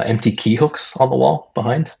empty key hooks on the wall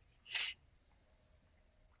behind.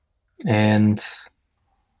 And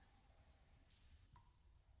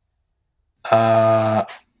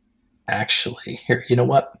actually, here, you know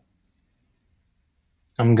what?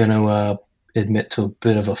 I'm going to admit to a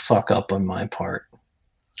bit of a fuck up on my part.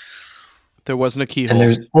 There wasn't a keyhole.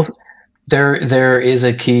 And there is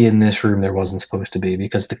a key in this room there wasn't supposed to be,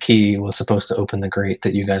 because the key was supposed to open the grate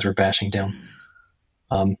that you guys were bashing down.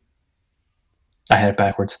 I had it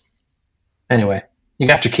backwards. Anyway, you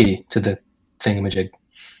got your key to the thingamajig.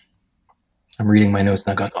 I'm reading my notes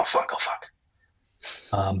and I'm going, oh fuck.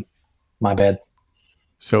 My bad.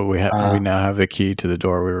 So we now have the key to the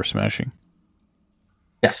door we were smashing.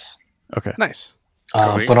 Yes. Okay. Nice.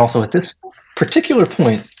 But also at this particular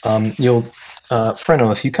point, you'll,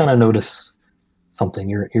 Freno, if you kind of notice something,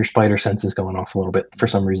 your spider sense is going off a little bit for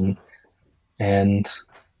some reason, and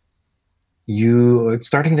you are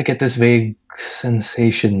starting to get this vague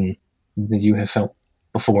sensation that you have felt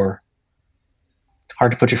before.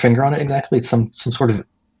 Hard to put your finger on it exactly. It's some sort of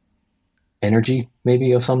energy,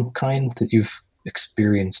 maybe of some kind that you've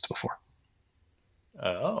experienced before.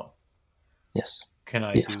 Oh. Yes. Can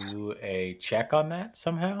I Yes. do a check on that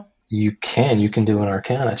somehow? You can do an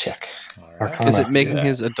Arcana check. All right. Arcana. Is it making Yeah.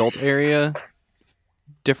 his adult area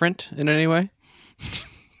different in any way?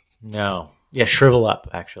 No. Yeah, shrivel up,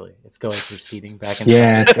 actually. It's going receding back and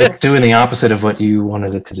Yeah, it's doing the opposite of what you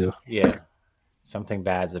wanted it to do. Yeah. Something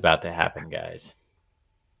bad's about to happen, guys.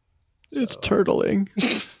 It's So, turtling.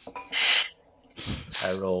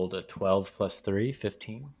 I rolled a 12 plus 3,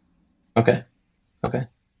 15. Okay. Okay.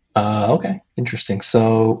 Interesting.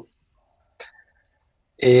 So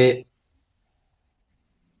it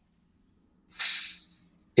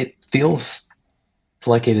feels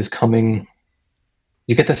like it is coming.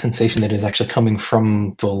 You get the sensation that it is actually coming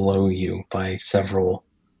from below you by several,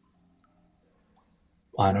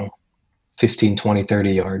 I don't know, 15, 20,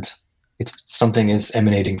 30 yards. It's something is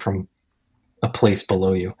emanating from a place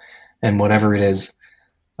below you. And whatever it is,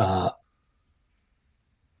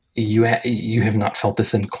 you have not felt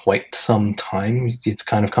this in quite some time. It's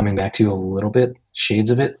kind of coming back to you a little bit, shades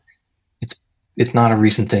of it. It's not a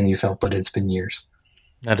recent thing you felt, but it's been years.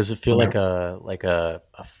 Now, does it feel like a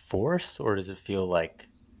force, or does it feel like,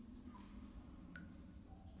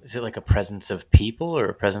 is it like a presence of people or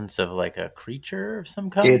a presence of like a creature of some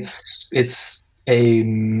kind? It's a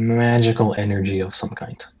magical energy of some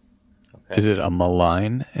kind. Okay. Is it a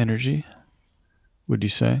malign energy? Would you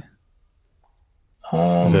say?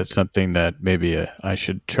 Is that something that maybe I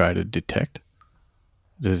should try to detect?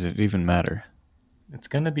 Does it even matter? It's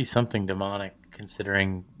going to be something demonic,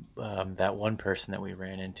 considering that one person that we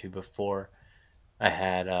ran into before. I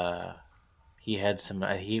had he had some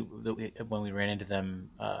when we ran into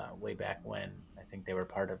them way back when. I think they were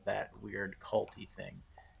part of that weird culty thing,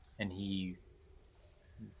 and he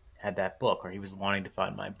had that book, or he was wanting to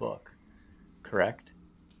find my book. Correct?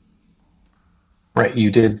 Right,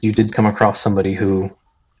 you did come across somebody who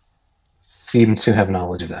seems to have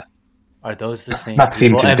knowledge of that. Are those the same Not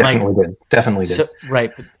seem people? to. And, Definitely did. So,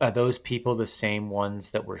 right, but are those people the same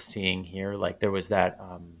ones that we're seeing here? Like there was that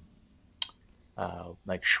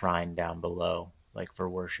like shrine down below, like for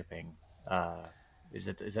worshiping. Is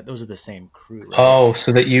that those are the same crew? Right? Oh,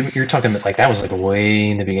 so that you're talking about like that was like way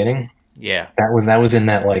in the beginning. Yeah, That was in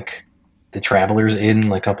that like the Travelers Inn,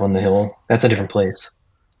 like up on the hill. That's a different place.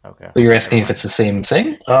 okay. So you're asking if it's the same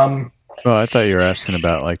thing? Well, I thought you were asking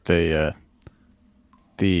about like the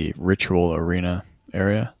ritual arena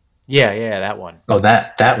area. Yeah, that one. Oh,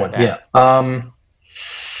 that one. That. Yeah.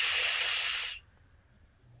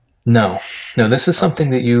 No. This is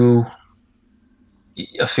something that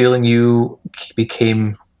a feeling you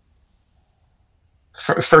became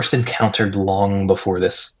first encountered long before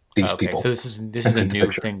these people. So this is a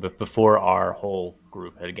new thing, but before our whole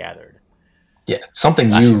group had gathered. Yeah,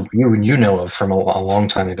 something Gotcha. you know of from a long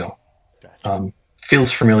time ago. Gotcha.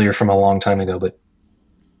 Feels familiar from a long time ago, but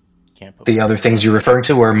Can't put the other things you're referring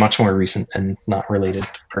to are much more recent and not related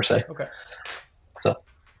per se. Okay.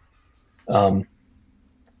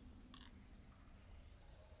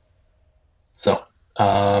 So,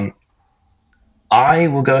 I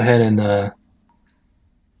will go ahead and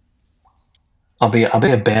I'll be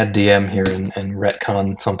a bad DM here and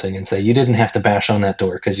retcon something and say you didn't have to bash on that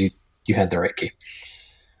door because you had the right key.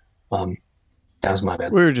 That was my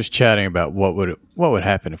bad. We were just chatting about what would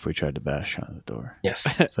happen if we tried to bash on the door.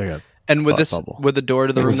 Yes. It's like a And with bubble. with the door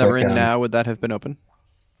to the It room was that we're like, in now, would that have been open?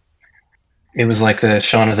 It was like the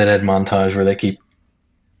Shaun of the Dead montage where they keep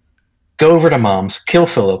go over to Mom's, kill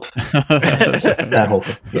Philip, that whole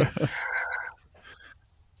thing.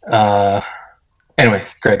 Yeah. Anyway,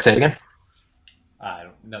 Greg, say it again.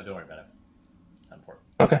 Don't worry about it. Not important.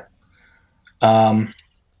 Okay.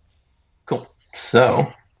 Cool. So,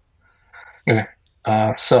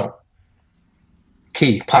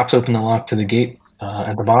 key pops open the lock to the gate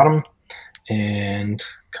at the bottom and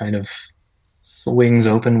kind of swings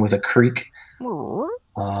open with a creak.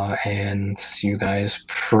 And you guys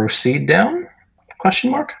proceed down?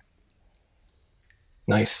 Question mark.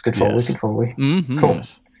 Nice. Good Foley. Yes. Good Foley. Mm-hmm. Cool.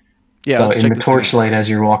 Yes. Yeah. So let's in check the this thing out. torchlight, as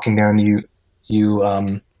you're walking down, you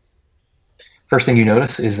first thing you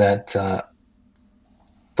notice is that the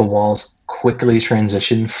walls quickly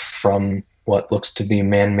transition from what looks to be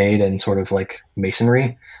man-made and sort of like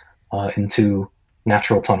masonry into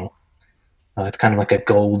natural tunnel. It's kind of like a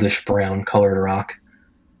goldish brown colored rock.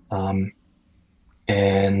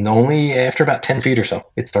 And only after about 10 feet or so,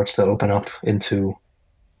 it starts to open up into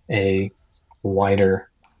a wider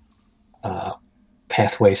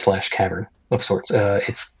pathway / cavern of sorts.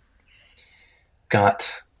 It's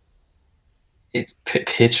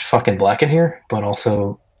pitch fucking black in here, but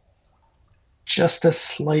also just a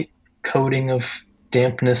slight coating of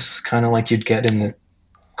dampness, kind of like you'd get in the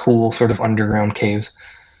cool sort of underground caves.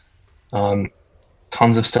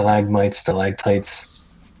 Tons of stalagmites, stalactites,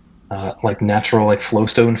 like natural like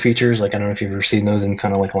flowstone features. Like I don't know if you've ever seen those in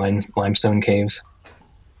kind of like limestone caves,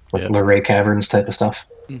 like Luray caverns type of stuff.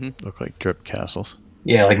 Mm-hmm. Look like drip castles.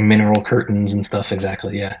 Yeah, like mineral curtains and stuff.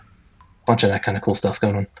 Exactly. Yeah, bunch of that kind of cool stuff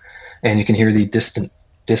going on, and you can hear the distant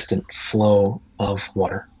flow of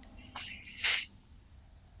water.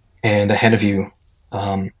 And ahead of you,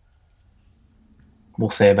 we'll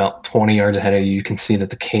say about 20 yards ahead of you, you can see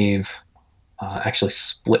that the cave actually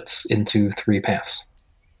splits into 3 paths.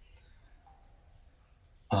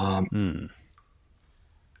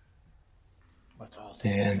 Let's all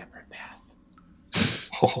take a separate path.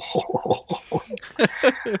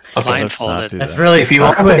 Okay, Blindfolded. That's really if you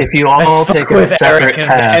all take a separate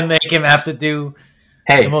path and make him have to do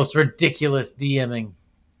the most ridiculous DMing.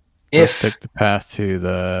 Let's take the path to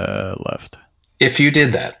the left. If you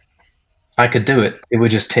did that, I could do it. It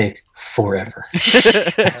would just take forever.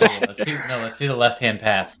 Let's do the left-hand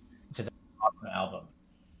path. It's an awesome album.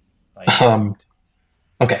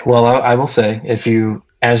 Okay, well, I will say,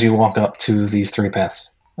 as you walk up to these 3 paths,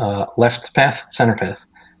 left path, center path,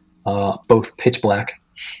 both pitch black,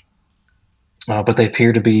 but they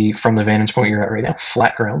appear to be, from the vantage point you're at right now,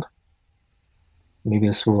 flat ground. Maybe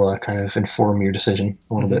this will kind of inform your decision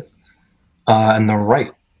a little bit. And the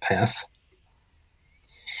right path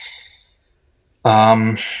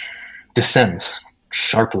descends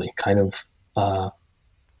sharply, kind of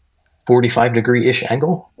 45-degree-ish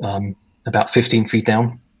angle, about 15 feet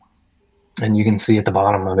down. And you can see at the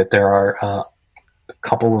bottom of it there are a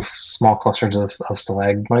couple of small clusters of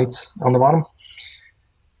stalagmites on the bottom,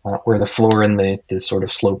 where the floor and the sort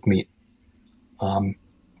of slope meet.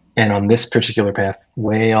 And on this particular path,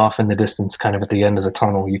 way off in the distance, kind of at the end of the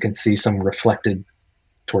tunnel, you can see some reflected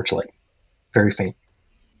torchlight. Very faint.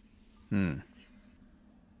 So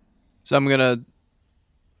I'm gonna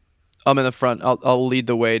I'm in the front. I'll lead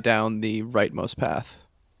the way down the rightmost path,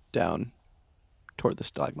 down toward the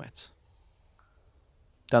stalagmites.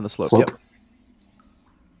 Down the slope. Yep.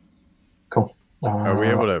 Cool. Are we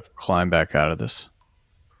able to climb back out of this?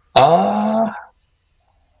 It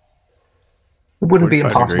wouldn't be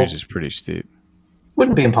 45 impossible. degrees is pretty steep.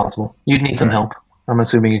 Wouldn't be impossible. You'd need some help. I'm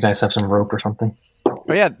assuming you guys have some rope or something. Oh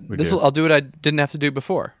yeah, I'll do what I didn't have to do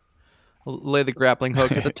before. I'll lay the grappling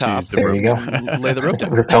hook at the top. There you go. Lay the rope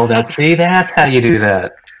down. Rappel down. See, that's how you do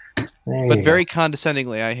that. But very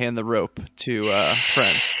condescendingly, I hand the rope to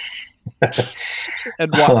friend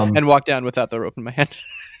and walk down without the rope in my hand.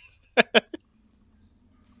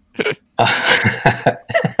 I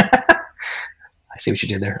see what you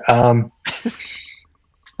did there.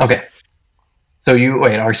 Okay. So are you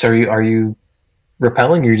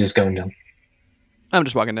rappelling or are you just going down? I'm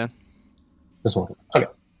just walking down. Just walking. Okay.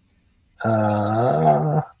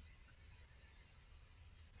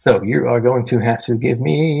 So you are going to have to give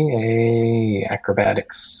me a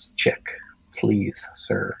acrobatics check, please,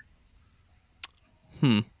 sir.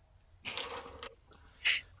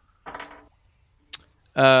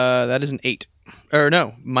 That is an 8. Or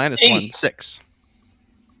no, minus 1, 6.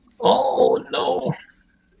 Oh no.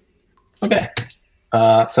 Okay.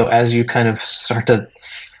 So as you kind of start to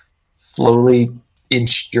slowly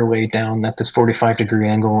inch your way down at this 45-degree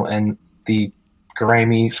angle, and the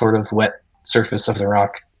grimy, sort of wet surface of the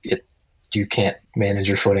rock, you can't manage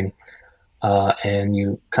your footing, and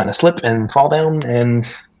you kind of slip and fall down. And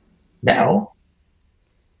now,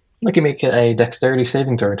 you can make a dexterity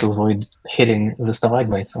saving throw to avoid hitting the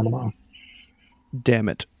stalagmites on the bottom. Damn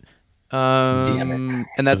it. Damn it.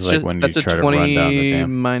 And that's like just when that's you a try to run down the 20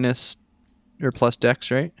 dam. minus or plus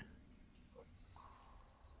dex, right?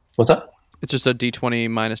 What's up? It's just a d20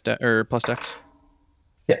 minus or plus dex.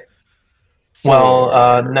 Yeah.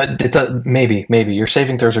 Well, no, maybe your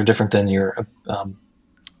saving throws are different than your. Oh,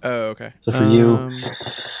 okay. So for you,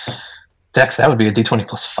 Dex, that would be a d20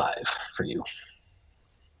 plus 5 for you.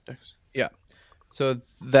 Dex. Yeah. So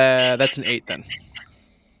that's an 8 then.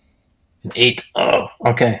 An 8. Oh,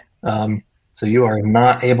 okay. So you are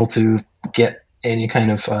not able to get any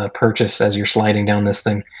kind of purchase as you're sliding down this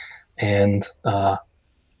thing, and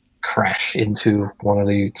crash into one of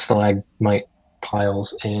the stalagmite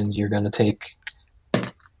piles, and you're going to take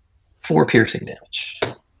 4 piercing damage.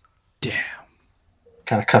 Damn.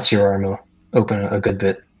 Kind of cuts your arm open a good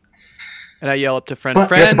bit. And I yell up to friend, But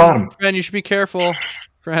you're at the bottom. Friend, you should be careful,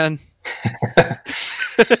 friend.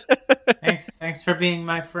 Thanks for being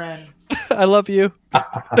my friend. I love you.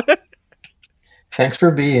 Thanks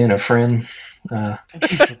for being a friend.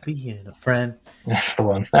 Thank you for being a friend. That's the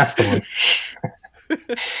one.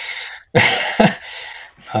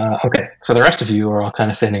 Okay, so the rest of you are all kind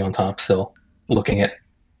of standing on top, still looking at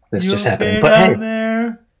this just happening. But hey,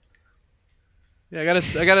 there? Yeah,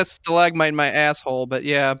 I got a stalagmite in my asshole, but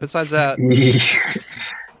yeah, besides that.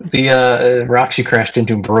 The rocks you crashed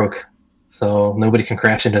into broke, so nobody can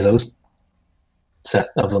crash into those set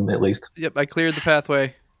of them, at least. Yep, I cleared the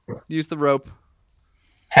pathway. Used the rope.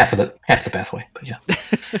 Half the pathway, but yeah.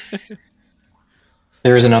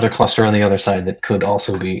 There is another cluster on the other side that could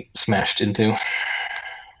also be smashed into.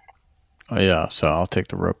 Oh yeah, so I'll take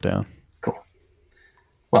the rope down. Cool.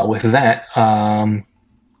 Well, with that,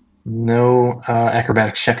 no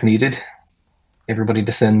acrobatics check needed. Everybody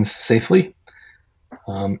descends safely.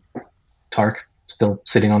 Tark still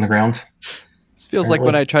sitting on the ground. This feels like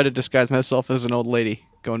when I try to disguise myself as an old lady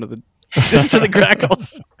going to the to the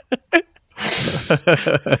grackles.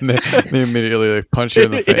 And they immediately like, punch you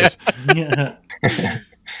in the face. Yeah.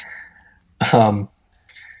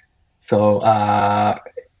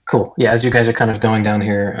 Cool. Yeah, as you guys are kind of going down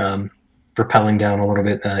here, rappelling down a little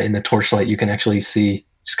bit in the torchlight, you can actually see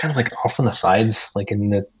just kind of like off on the sides, like in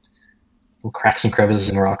the little cracks and crevices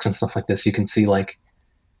and rocks and stuff like this, you can see like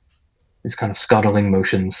these kind of scuttling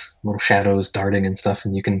motions, little shadows darting and stuff,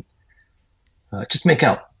 and you can just make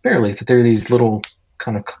out barely that there are these little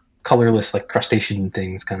kind of colorless, like crustacean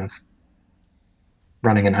things kind of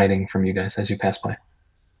running and hiding from you guys as you pass by.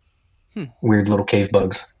 Weird little cave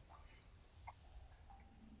bugs.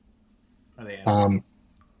 Are they edible?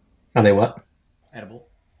 Are they what? Edible.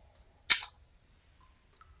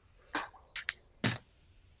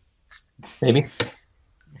 Maybe.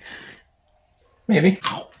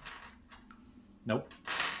 Nope.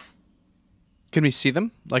 Can we see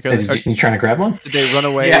them? Like, You trying to grab one? did they run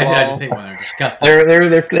away? Yeah, I while- just think when they're disgusting.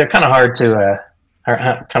 They're kind of hard to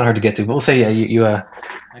get to. But we'll say you I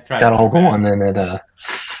tried got a to hold of grab one, and it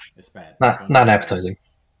It's bad. not appetizing.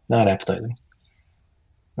 Not appetizing.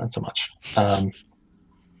 Not so much.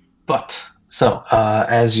 But so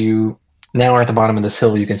as you now we're at the bottom of this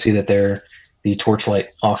hill. You can see that the torchlight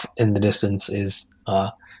off in the distance is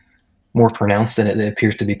more pronounced, and it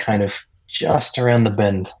appears to be kind of just around the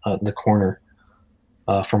bend, the corner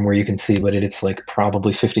from where you can see, but it's like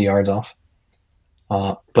probably 50 yards off.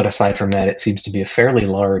 But aside from that, it seems to be a fairly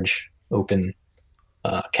large open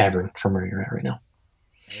cavern from where you're at right now.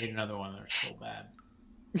 I hate another one that's so bad.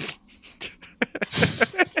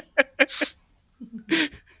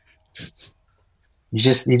 You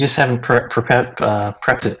just haven't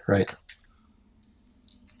prepped it right.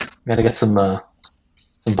 Gotta get some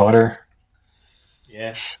butter.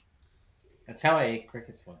 Yeah. That's how I ate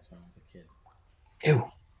crickets once when I was a kid. Ew.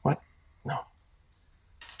 What? No.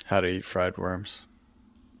 How to eat fried worms.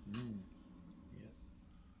 I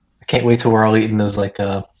can't wait till we're all eating those like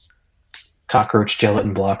cockroach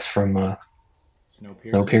gelatin blocks from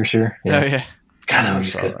Snowpiercer. Yeah. Oh, yeah. God, that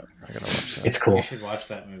movie's good. I gotta watch that. It's cool. You should watch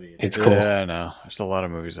that movie. It's cool. Yeah, I know. There's a lot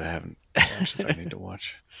of movies I haven't watched that I need to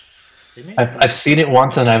watch. I've seen it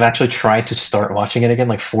once, and I've actually tried to start watching it again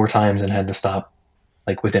like 4 times and had to stop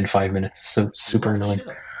like within 5 minutes. It's so super annoying. I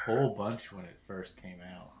watched it a whole bunch when it first came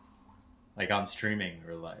out, like on streaming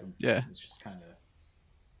or like. Yeah. It was just kind of.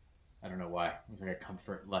 I don't know why. It was like a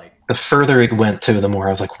comfort, like. The further it went to, the more I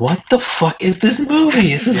was like, "What the fuck is this movie?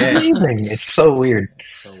 This is amazing! It's so weird."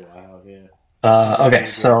 It's so wild, yeah. Okay,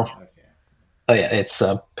 so. Oh yeah, it's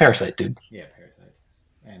Parasite, dude. Yeah, Parasite,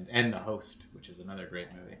 and The Host, which is another great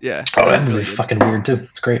movie. Yeah. Oh, that movie's fucking weird too.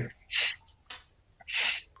 It's great.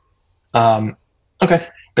 Okay,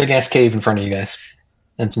 big ass cave in front of you guys,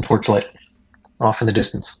 and some torchlight off in the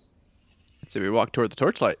distance. So we walk toward the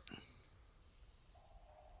torchlight.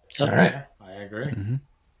 All right. Yeah, I agree. Mm-hmm.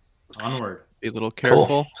 Onward. Be a little careful.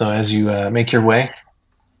 Cool. So as you make your way,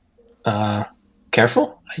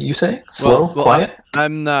 careful. You say slow, quiet.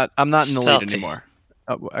 I'm not in the Stealthy. lead anymore.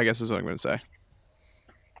 I guess is what I'm going to say.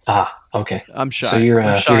 Okay. I'm shy. So you're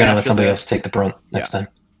I'm shy gonna after let somebody the- else take the brunt next time.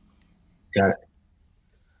 Got it.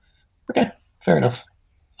 Okay, fair enough.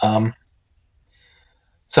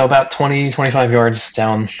 So about 20, 25 yards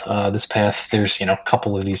down this path, there's a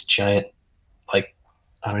couple of these giant, like,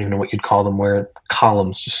 I don't even know what you'd call them, where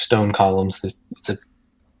columns, just stone columns. It's a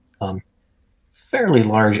fairly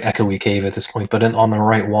large, echoey cave at this point, but on the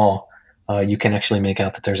right wall, you can actually make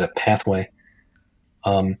out that there's a pathway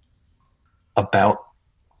about,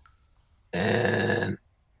 and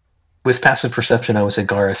with passive perception, I would say,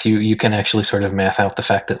 Gareth, you can actually sort of math out the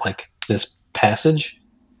fact that like this passage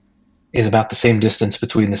is about the same distance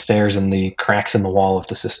between the stairs and the cracks in the wall of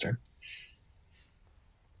the cistern.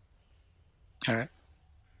 All right.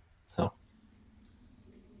 So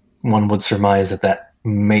one would surmise that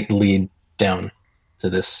may lead down to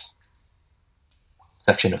this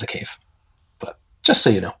section of the cave. But just so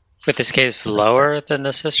you know. With this cave lower than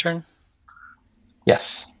the cistern?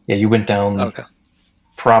 Yes. Yeah, you went down Okay.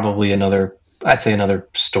 probably another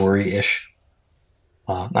story-ish.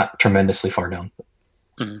 Not tremendously far down.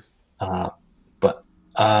 But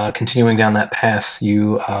continuing down that path,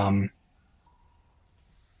 you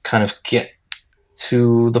kind of get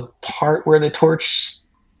to the part where the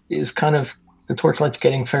torchlight's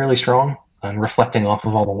getting fairly strong and reflecting off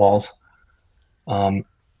of all the walls.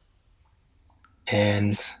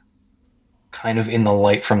 And kind of in the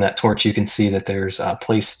light from that torch, you can see that there's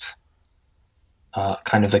placed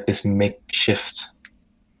kind of like this makeshift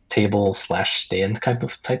table / stand type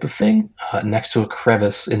of thing next to a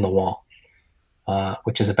crevice in the wall,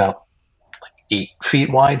 which is about like 8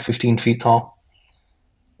 feet wide, 15 feet tall.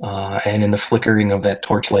 And in the flickering of that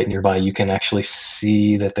torchlight nearby, you can actually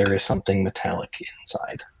see that there is something metallic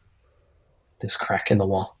inside this crack in the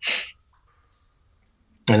wall.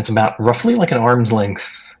 And it's about roughly like an arm's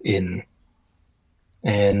length in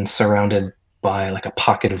and surrounded by like a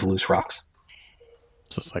pocket of loose rocks.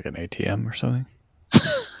 So it's like an ATM or something?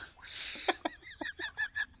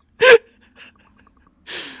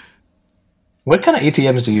 What kind of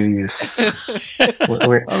ATMs do you use?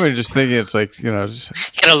 I mean, just thinking it's like, just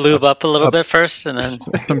You gotta lube up a little bit first, and then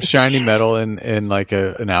some shiny metal in like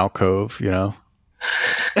an alcove,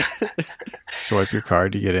 Swipe your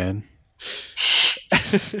card to get in.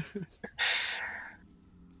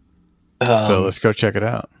 So let's go check it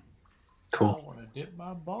out. Cool. I want to dip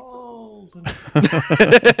my balls.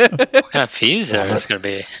 what kind of fees are this gonna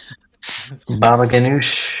be? Baba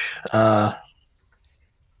Ganoush.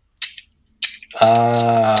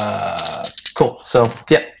 Cool. So,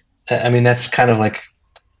 yeah. I mean, that's kind of like,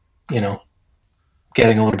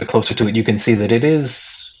 getting a little bit closer to it. You can see that it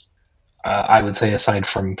is, I would say, aside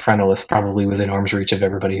from Frenolith, probably within arm's reach of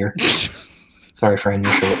everybody here. Sorry, friend,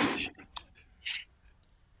 you're short.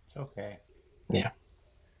 It's okay. Yeah.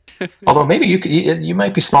 Although maybe you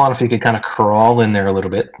might be small enough you could kind of crawl in there a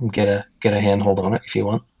little bit and get a handhold on it if you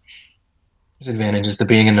want. There's advantages to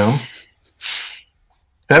being a gnome.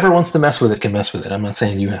 Whoever wants to mess with it can mess with it. I'm not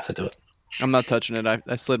saying you have to do it. I'm not touching it. I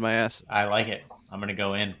slid my ass. I like it. I'm gonna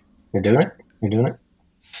go in. You're doing it? You're doing it?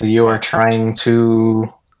 So you are trying to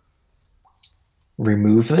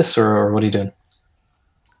remove this, or what are you doing?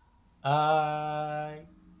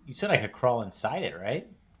 You said I could crawl inside it, right?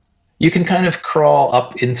 You can kind of crawl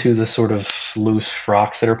up into the sort of loose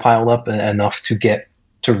rocks that are piled up enough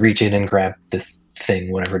to reach in and grab this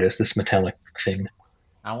thing, whatever it is, this metallic thing.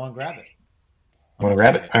 I want to grab it. Want to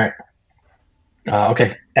grab it? All right.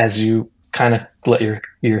 Okay. As you kind of let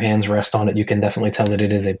your hands rest on it, you can definitely tell that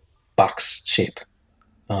it is a box shape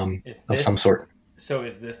of some sort. So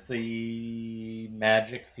is this the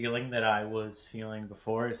magic feeling that I was feeling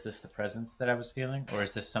before? Is this the presence that I was feeling? Or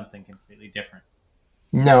is this something completely different?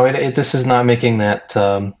 No, this is not making that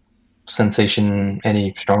sensation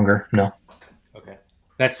any stronger. No. Okay.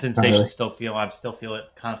 That sensation really. I still feel it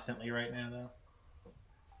constantly right now, though?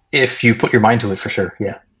 If you put your mind to it, for sure,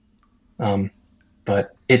 yeah.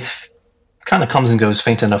 But it's kind of comes and goes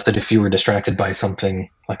faint enough that if you were distracted by something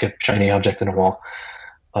like a shiny object in a wall,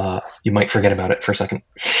 you might forget about it for a second.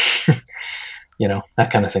 That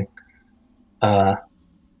kind of thing.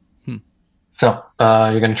 So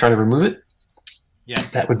you're going to try to remove it?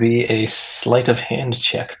 Yes. That would be a sleight of hand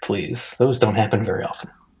check, please. Those don't happen very often.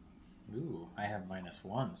 Ooh, I have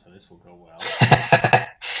 -1, so this will go well.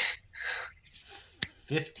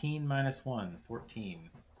 15 minus 1, 14.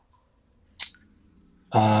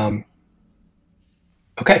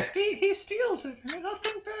 Okay. He steals it, and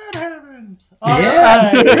nothing bad happens.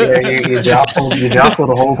 You jostled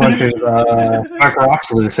a whole bunch of dark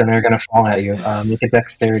rocks loose, and they're going to fall at you. Make a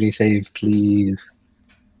dexterity save, please.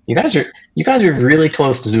 You guys are really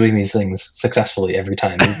close to doing these things successfully every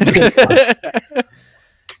time.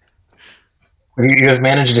 You have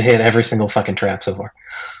managed to hit every single fucking trap so far.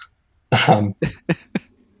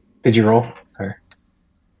 Did you roll? Or?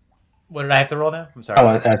 What did I have to roll now? I'm sorry. Oh,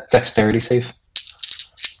 a dexterity save,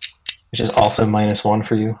 which is also -1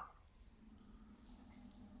 for you.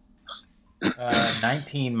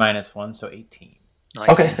 19 minus 1, so 18. Nice.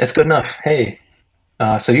 Okay, that's good enough. Hey,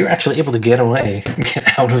 so you're actually able to get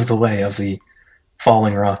out of the way of the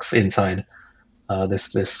falling rocks inside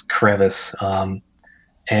this crevice,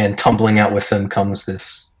 and tumbling out with them comes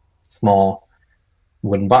this small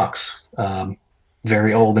wooden box,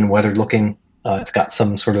 very old and weathered looking. It's got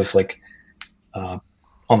some sort of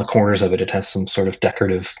on the corners of it, it has some sort of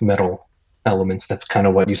decorative metal elements. That's kind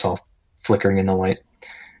of what you saw flickering in the light.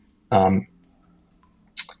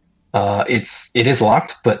 It is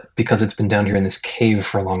locked, but because it's been down here in this cave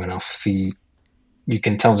for long enough, you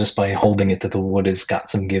can tell just by holding it that the wood has got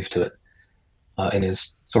some give to it, and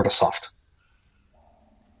is sort of soft.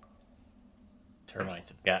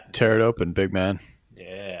 Termites have gotten. Tear it open, big man.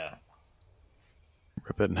 Yeah.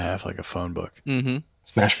 Rip it in half like a phone book. Mm-hmm.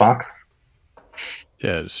 Smash box.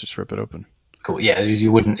 Yeah, just rip it open. Cool. Yeah, it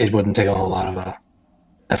wouldn't take a whole lot of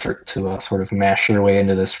effort to sort of mash your way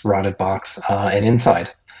into this rotted box, and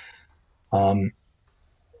inside.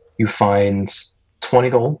 You find 20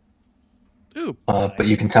 gold. Ooh. But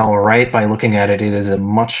you can tell right by looking at it, it is a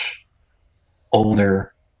much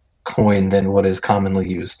older coin than what is commonly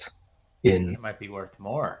used in It might be worth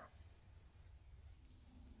more.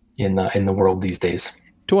 in the world these days.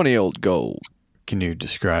 20 old gold. Can you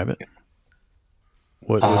describe it?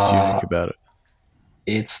 What's unique about it?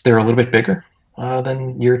 They're a little bit bigger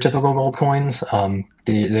than your typical gold coins.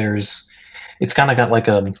 It's kind of got like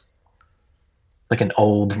an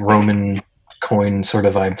old Roman coin sort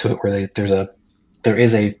of vibe to it, where there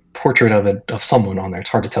is a portrait of someone on there. It's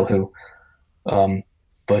hard to tell who,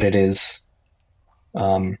 but it is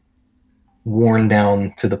worn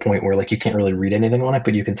down to the point where you can't really read anything on it,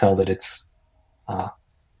 but you can tell that it's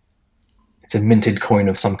a minted coin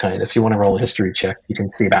of some kind. If you want to roll a history check, you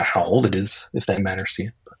can see about how old it is, if that matters to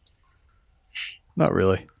you. Not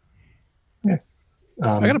really. Yeah.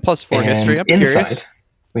 I got a +4 history. I'm inside, curious.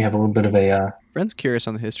 we have a little bit of a. Bren's curious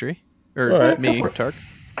on the history. Or All right, me, go for it. Tark.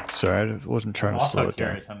 Sorry, I wasn't trying I'm to slow also it down.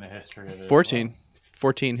 curious on the history of it. 14.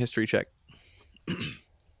 14 history check.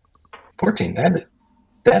 14.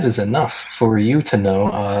 That is enough for you to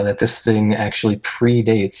know that this thing actually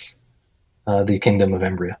predates the Kingdom of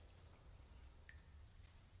Embria.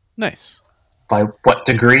 Nice. By what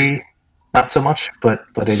degree? Not so much, but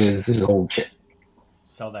this is old shit.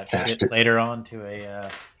 Sell that Dashed shit it. later on to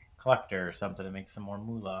a collector or something to make some more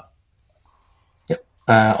moolah. Yep.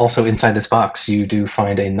 Also, inside this box, you do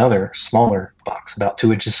find another smaller box, about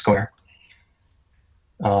 2 inches square.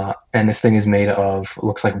 And this thing is made of,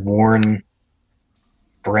 looks like worn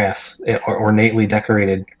brass, ornately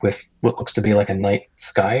decorated with what looks to be like a night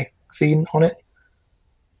sky scene on it.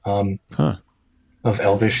 Of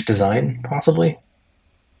elvish design, possibly.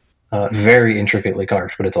 Very intricately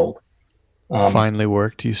carved, but it's old. Finely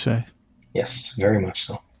worked, you say? Yes, very much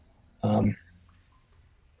so.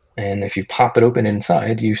 And if you pop it open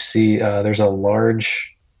inside, you see there's a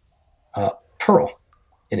large pearl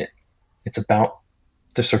in it. It's about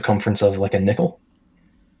the circumference of like a nickel.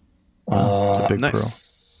 It's a big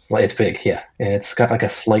pearl. It's big, yeah. And it's got like a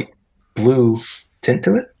slight blue tint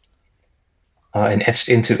to it. And etched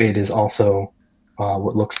into it is also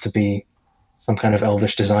what looks to be some kind of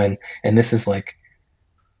elvish design. And this is like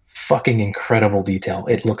fucking incredible detail.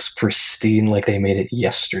 It looks pristine, like they made it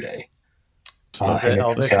yesterday. Is the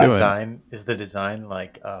elvish design, is the design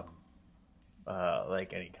like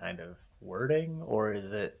any kind of wording, or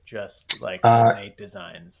is it just like ornate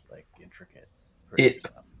designs, like intricate? It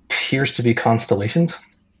appears to be constellations,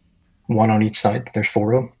 one on each side. There's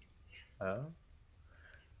 4 of them. Oh,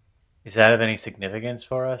 is that of any significance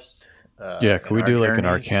for us? Yeah, can we do like an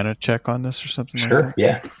Arcana check on this or something? Sure. Like that?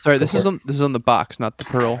 Yeah. Sorry, this is on the box, not the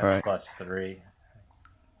pearl. All right. +3.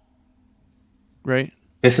 Right.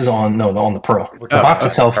 This is on the pearl. The box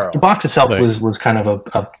itself was kind of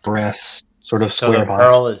a brass sort of square box.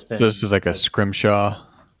 Pearl has been... So this is like a scrimshaw.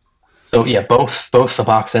 So yeah, both the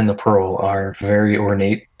box and the pearl are very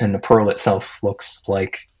ornate, and the pearl itself looks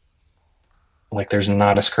like there's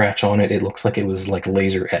not a scratch on it. It looks like it was like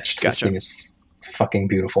laser etched. Gotcha. This thing is fucking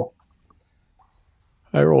beautiful.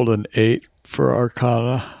 I rolled an 8 for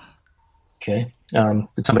Arcana. Okay.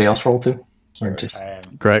 Did somebody else roll too? Or just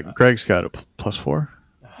Greg's got a +4.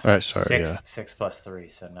 All right, sorry. 6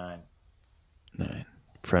 +3, so 9. 9.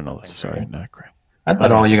 Friendless, sorry, not Greg. I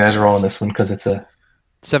thought all you guys are rolling this one because it's a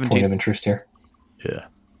 17 point of interest here. Yeah.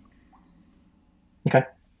 Okay.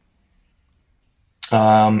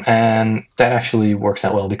 And that actually works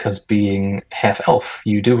out well because being half elf,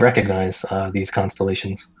 you do recognize these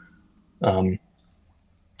constellations.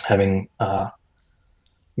 Having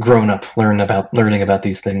grown up, learning about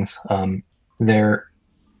these things, their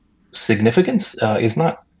significance is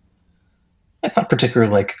not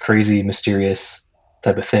particularly like crazy, mysterious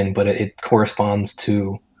type of thing, but it corresponds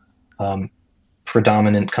to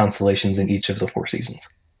predominant constellations in each of the 4 seasons.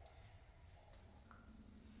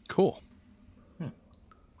 Cool.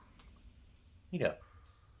 Yeah.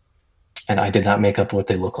 And I did not make up what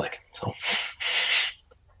they look like, so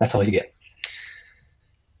that's all you get.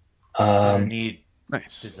 I need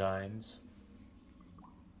Nice designs.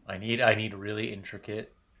 I need really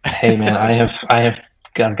intricate. Hey man, I've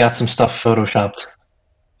got some stuff photoshopped.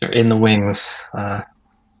 They're in the wings.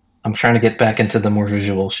 I'm trying to get back into the more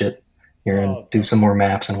visual shit here and do some more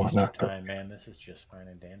maps and whatnot. Time, man, this is just fine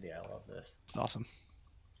and dandy. I love this. It's awesome.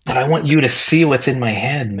 But I want you to see what's in my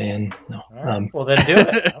head, man. No. Right. Well, then do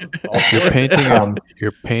it.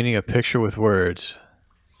 You're painting a picture with words.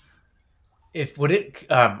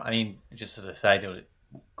 Just as a side note,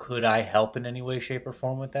 could I help in any way, shape, or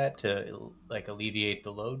form with that to like alleviate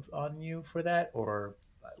the load on you for that, or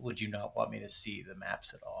would you not want me to see the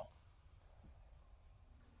maps at all?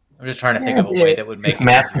 I'm just trying to think of a way that would make it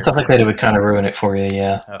maps and stuff like that. It would kind of ruin it for you,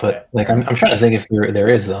 yeah. Okay. But like, I'm trying to think if there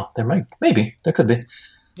is though. There could be.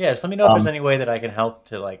 Yeah, just let me know if there's any way that I can help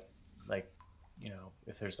to like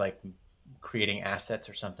if there's like creating assets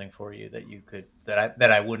or something for you that you could that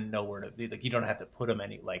I wouldn't know where to do. Like you don't have to put them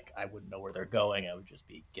I wouldn't know where they're going. I would just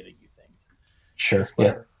be giving you things. Sure.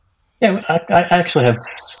 Yeah. Yeah. I actually have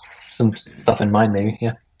some stuff in mind. Maybe.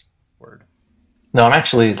 Yeah. Word. No, I'm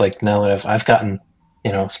actually like now that I've gotten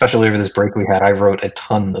especially over this break we had, I wrote a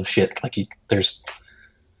ton of shit. Like we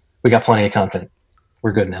got plenty of content.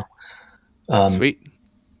 We're good now. Sweet.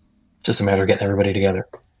 Just a matter of getting everybody together.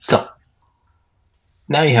 So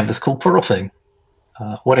now you have this cool pearl thing.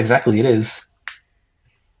 What exactly it is,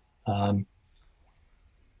 not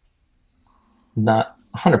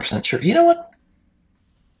 100% sure. You know what?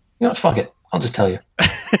 Fuck it. I'll just tell you.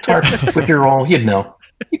 Tark, with your roll, you'd know.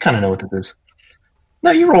 You kind of know what this is. No,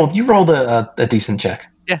 you rolled a decent check.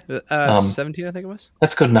 Yeah, 17, I think it was.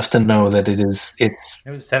 That's good enough to know that it was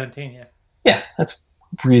 17, yeah. Yeah, that's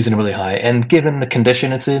reasonably high. And given the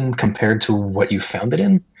condition it's in compared to what you found it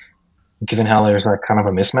in, given how there's like kind of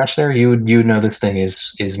a mismatch there, you know this thing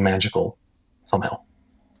is magical somehow.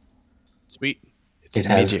 Sweet.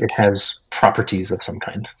 It has properties of some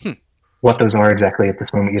kind. What those are exactly at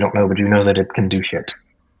this moment you don't know, but you know that it can do shit.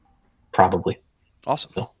 Probably.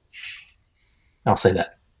 Awesome. So I'll say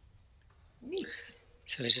that.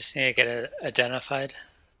 So we just need to get it identified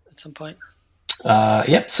at some point?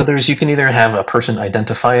 Yep. So you can either have a person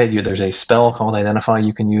identify it. There's a spell called Identify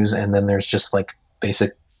you can use, and then there's just like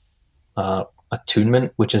basic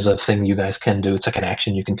attunement, which is a thing you guys can do. It's like an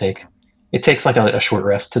action you can take. It takes like a short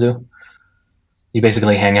rest to do. You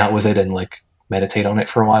basically hang out with it and like meditate on it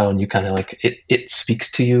for a while, and you kind of like it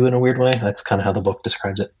speaks to you in a weird way. That's kind of how the book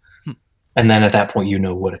describes it. And then at that point, you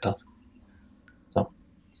know what it does. So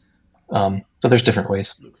there's different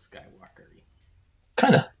ways. Luke Skywalker-y.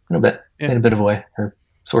 Kind of, in a bit, Yeah. in a bit of a way, or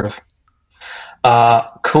sort of.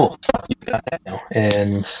 Cool. So you've got that now,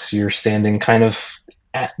 and you're standing kind of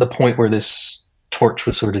at the point where this torch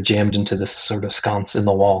was sort of jammed into this sort of sconce in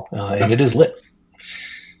the wall, and it is lit.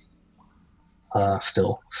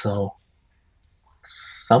 Still, so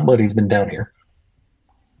somebody's been down here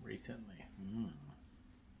Recently.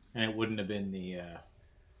 And it wouldn't have been the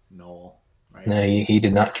Knoll, right? No, he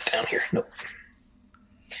did not get down here. Nope.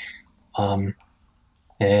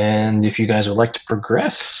 And if you guys would like to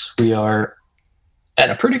progress, we are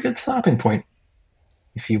at a pretty good stopping point.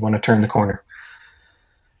 If you want to turn the corner,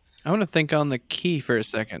 I want to think on the key for a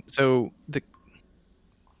second. So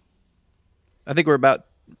I think we're about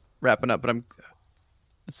wrapping up, but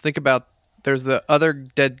let's think about. There's the other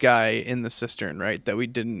dead guy in the cistern, right? That we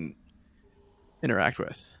didn't interact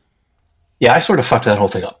with. yeah, I sort of fucked that whole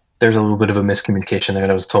thing up. There's a little bit of a miscommunication there.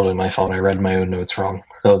 That was totally my fault. I read my own notes wrong.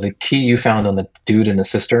 So the key you found on the dude in the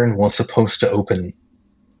cistern was supposed to open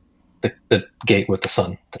the gate with the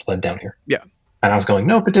sun that led down here. Yeah. And I was going,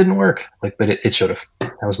 nope, it didn't work. But it should have.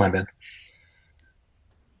 That was my bad.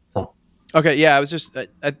 So. Okay, yeah, I was just, I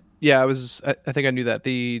think I knew that.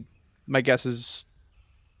 My guess is,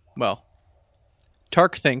 well,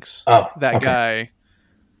 Tark thinks that okay. guy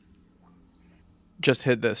just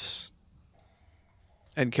hid this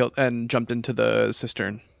and killed and jumped into the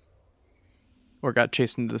cistern, or got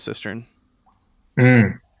chased into the cistern.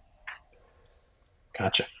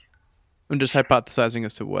 Gotcha. I'm just hypothesizing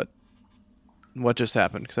as to what just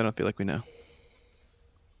happened, because I don't feel like we know.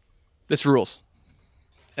 This rules.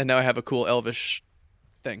 And now I have a cool elvish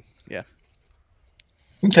thing. Yeah.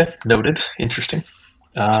 Okay, noted. Interesting.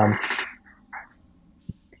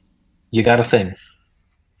 You got a thing.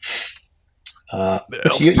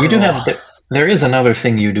 But you do have. There is another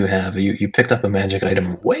thing you do have. You picked up a magic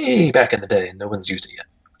item way back in the day, and no one's used it yet,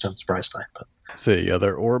 which I'm surprised by. But the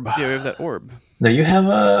other orb. Yeah, we have that orb. no, you have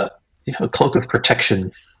a cloak of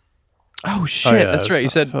protection. Oh shit! yeah, that's right. You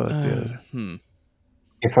said. saw that did.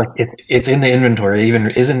 It's like it's in the inventory.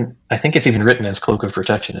 I think it's even written as cloak of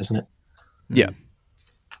protection, isn't it? Yeah.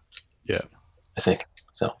 Yeah. I think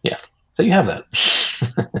so. Yeah. So you have that.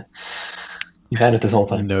 You've had it this whole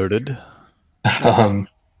time. Noted.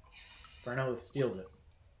 Fernowith steals it.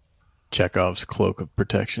 Chekhov's cloak of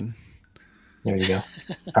protection. There you go.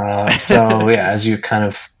 So yeah, as you kind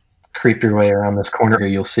of creep your way around this corner here,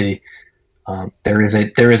 you'll see there is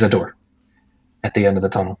a door at the end of the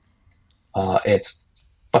tunnel. It's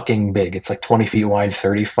fucking big. It's like 20 feet wide,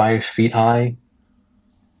 35 feet high.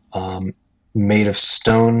 Made of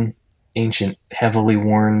stone, ancient, heavily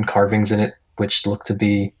worn carvings in it, which look to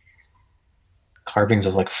be carvings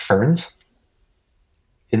of like ferns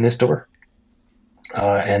in this door.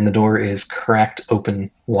 And the door is cracked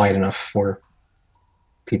open wide enough for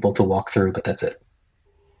people to walk through, but that's it.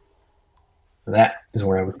 That is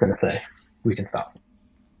where I was going to say we can stop.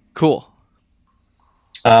 Cool.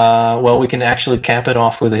 Well, we can actually cap it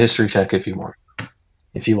off with a history check if you want.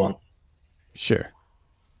 If you want. Sure.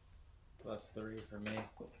 +3 for me.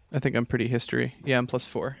 I think I'm pretty history. Yeah, I'm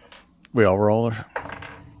 +4. We all roll her.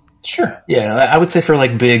 Sure. Yeah, I would say for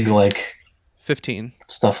like big 15.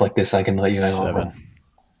 stuff like this, I can let you guys all roll. 7.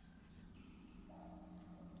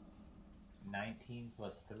 19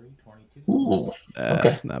 +3, 22. Ooh.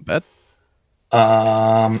 That's not bad.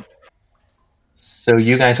 So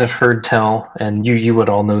you guys have heard tell, and you would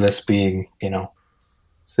all know this, being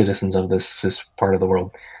citizens of this part of the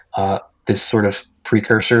world. This sort of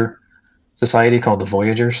precursor society called the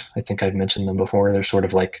Voyagers. I think I've mentioned them before. They're sort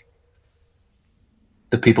of like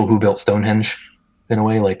the people who built Stonehenge, in a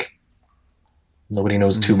way. Like nobody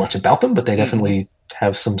knows too much about them, but they definitely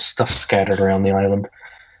have some stuff scattered around the island.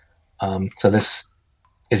 So this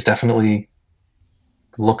is definitely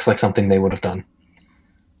looks like something they would have done.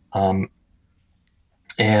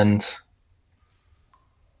 And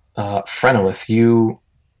Frenowith, you,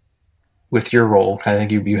 with your roll, I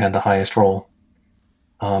think you had the highest roll.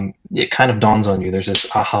 It kind of dawns on you. There's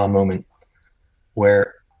this aha moment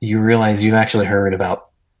where you realize you've actually heard about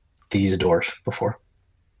these doors before.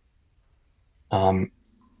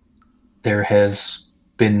 There has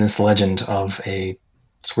been this legend of a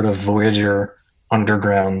sort of Voyager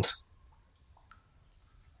underground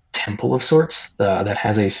temple of sorts that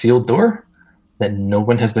has a sealed door that no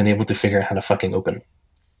one has been able to figure out how to fucking open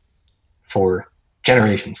for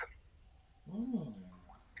generations.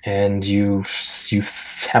 And you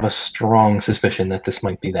have a strong suspicion that this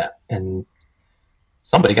might be that, and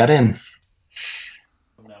somebody got in.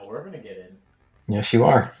 Now we're gonna get in. Yes, you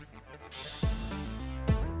are.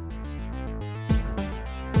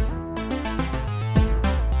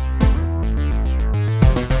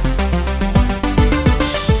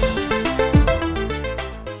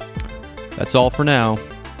 That's all for now.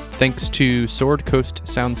 Thanks to Sword Coast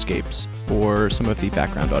Soundscapes for some of the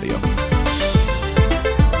background audio.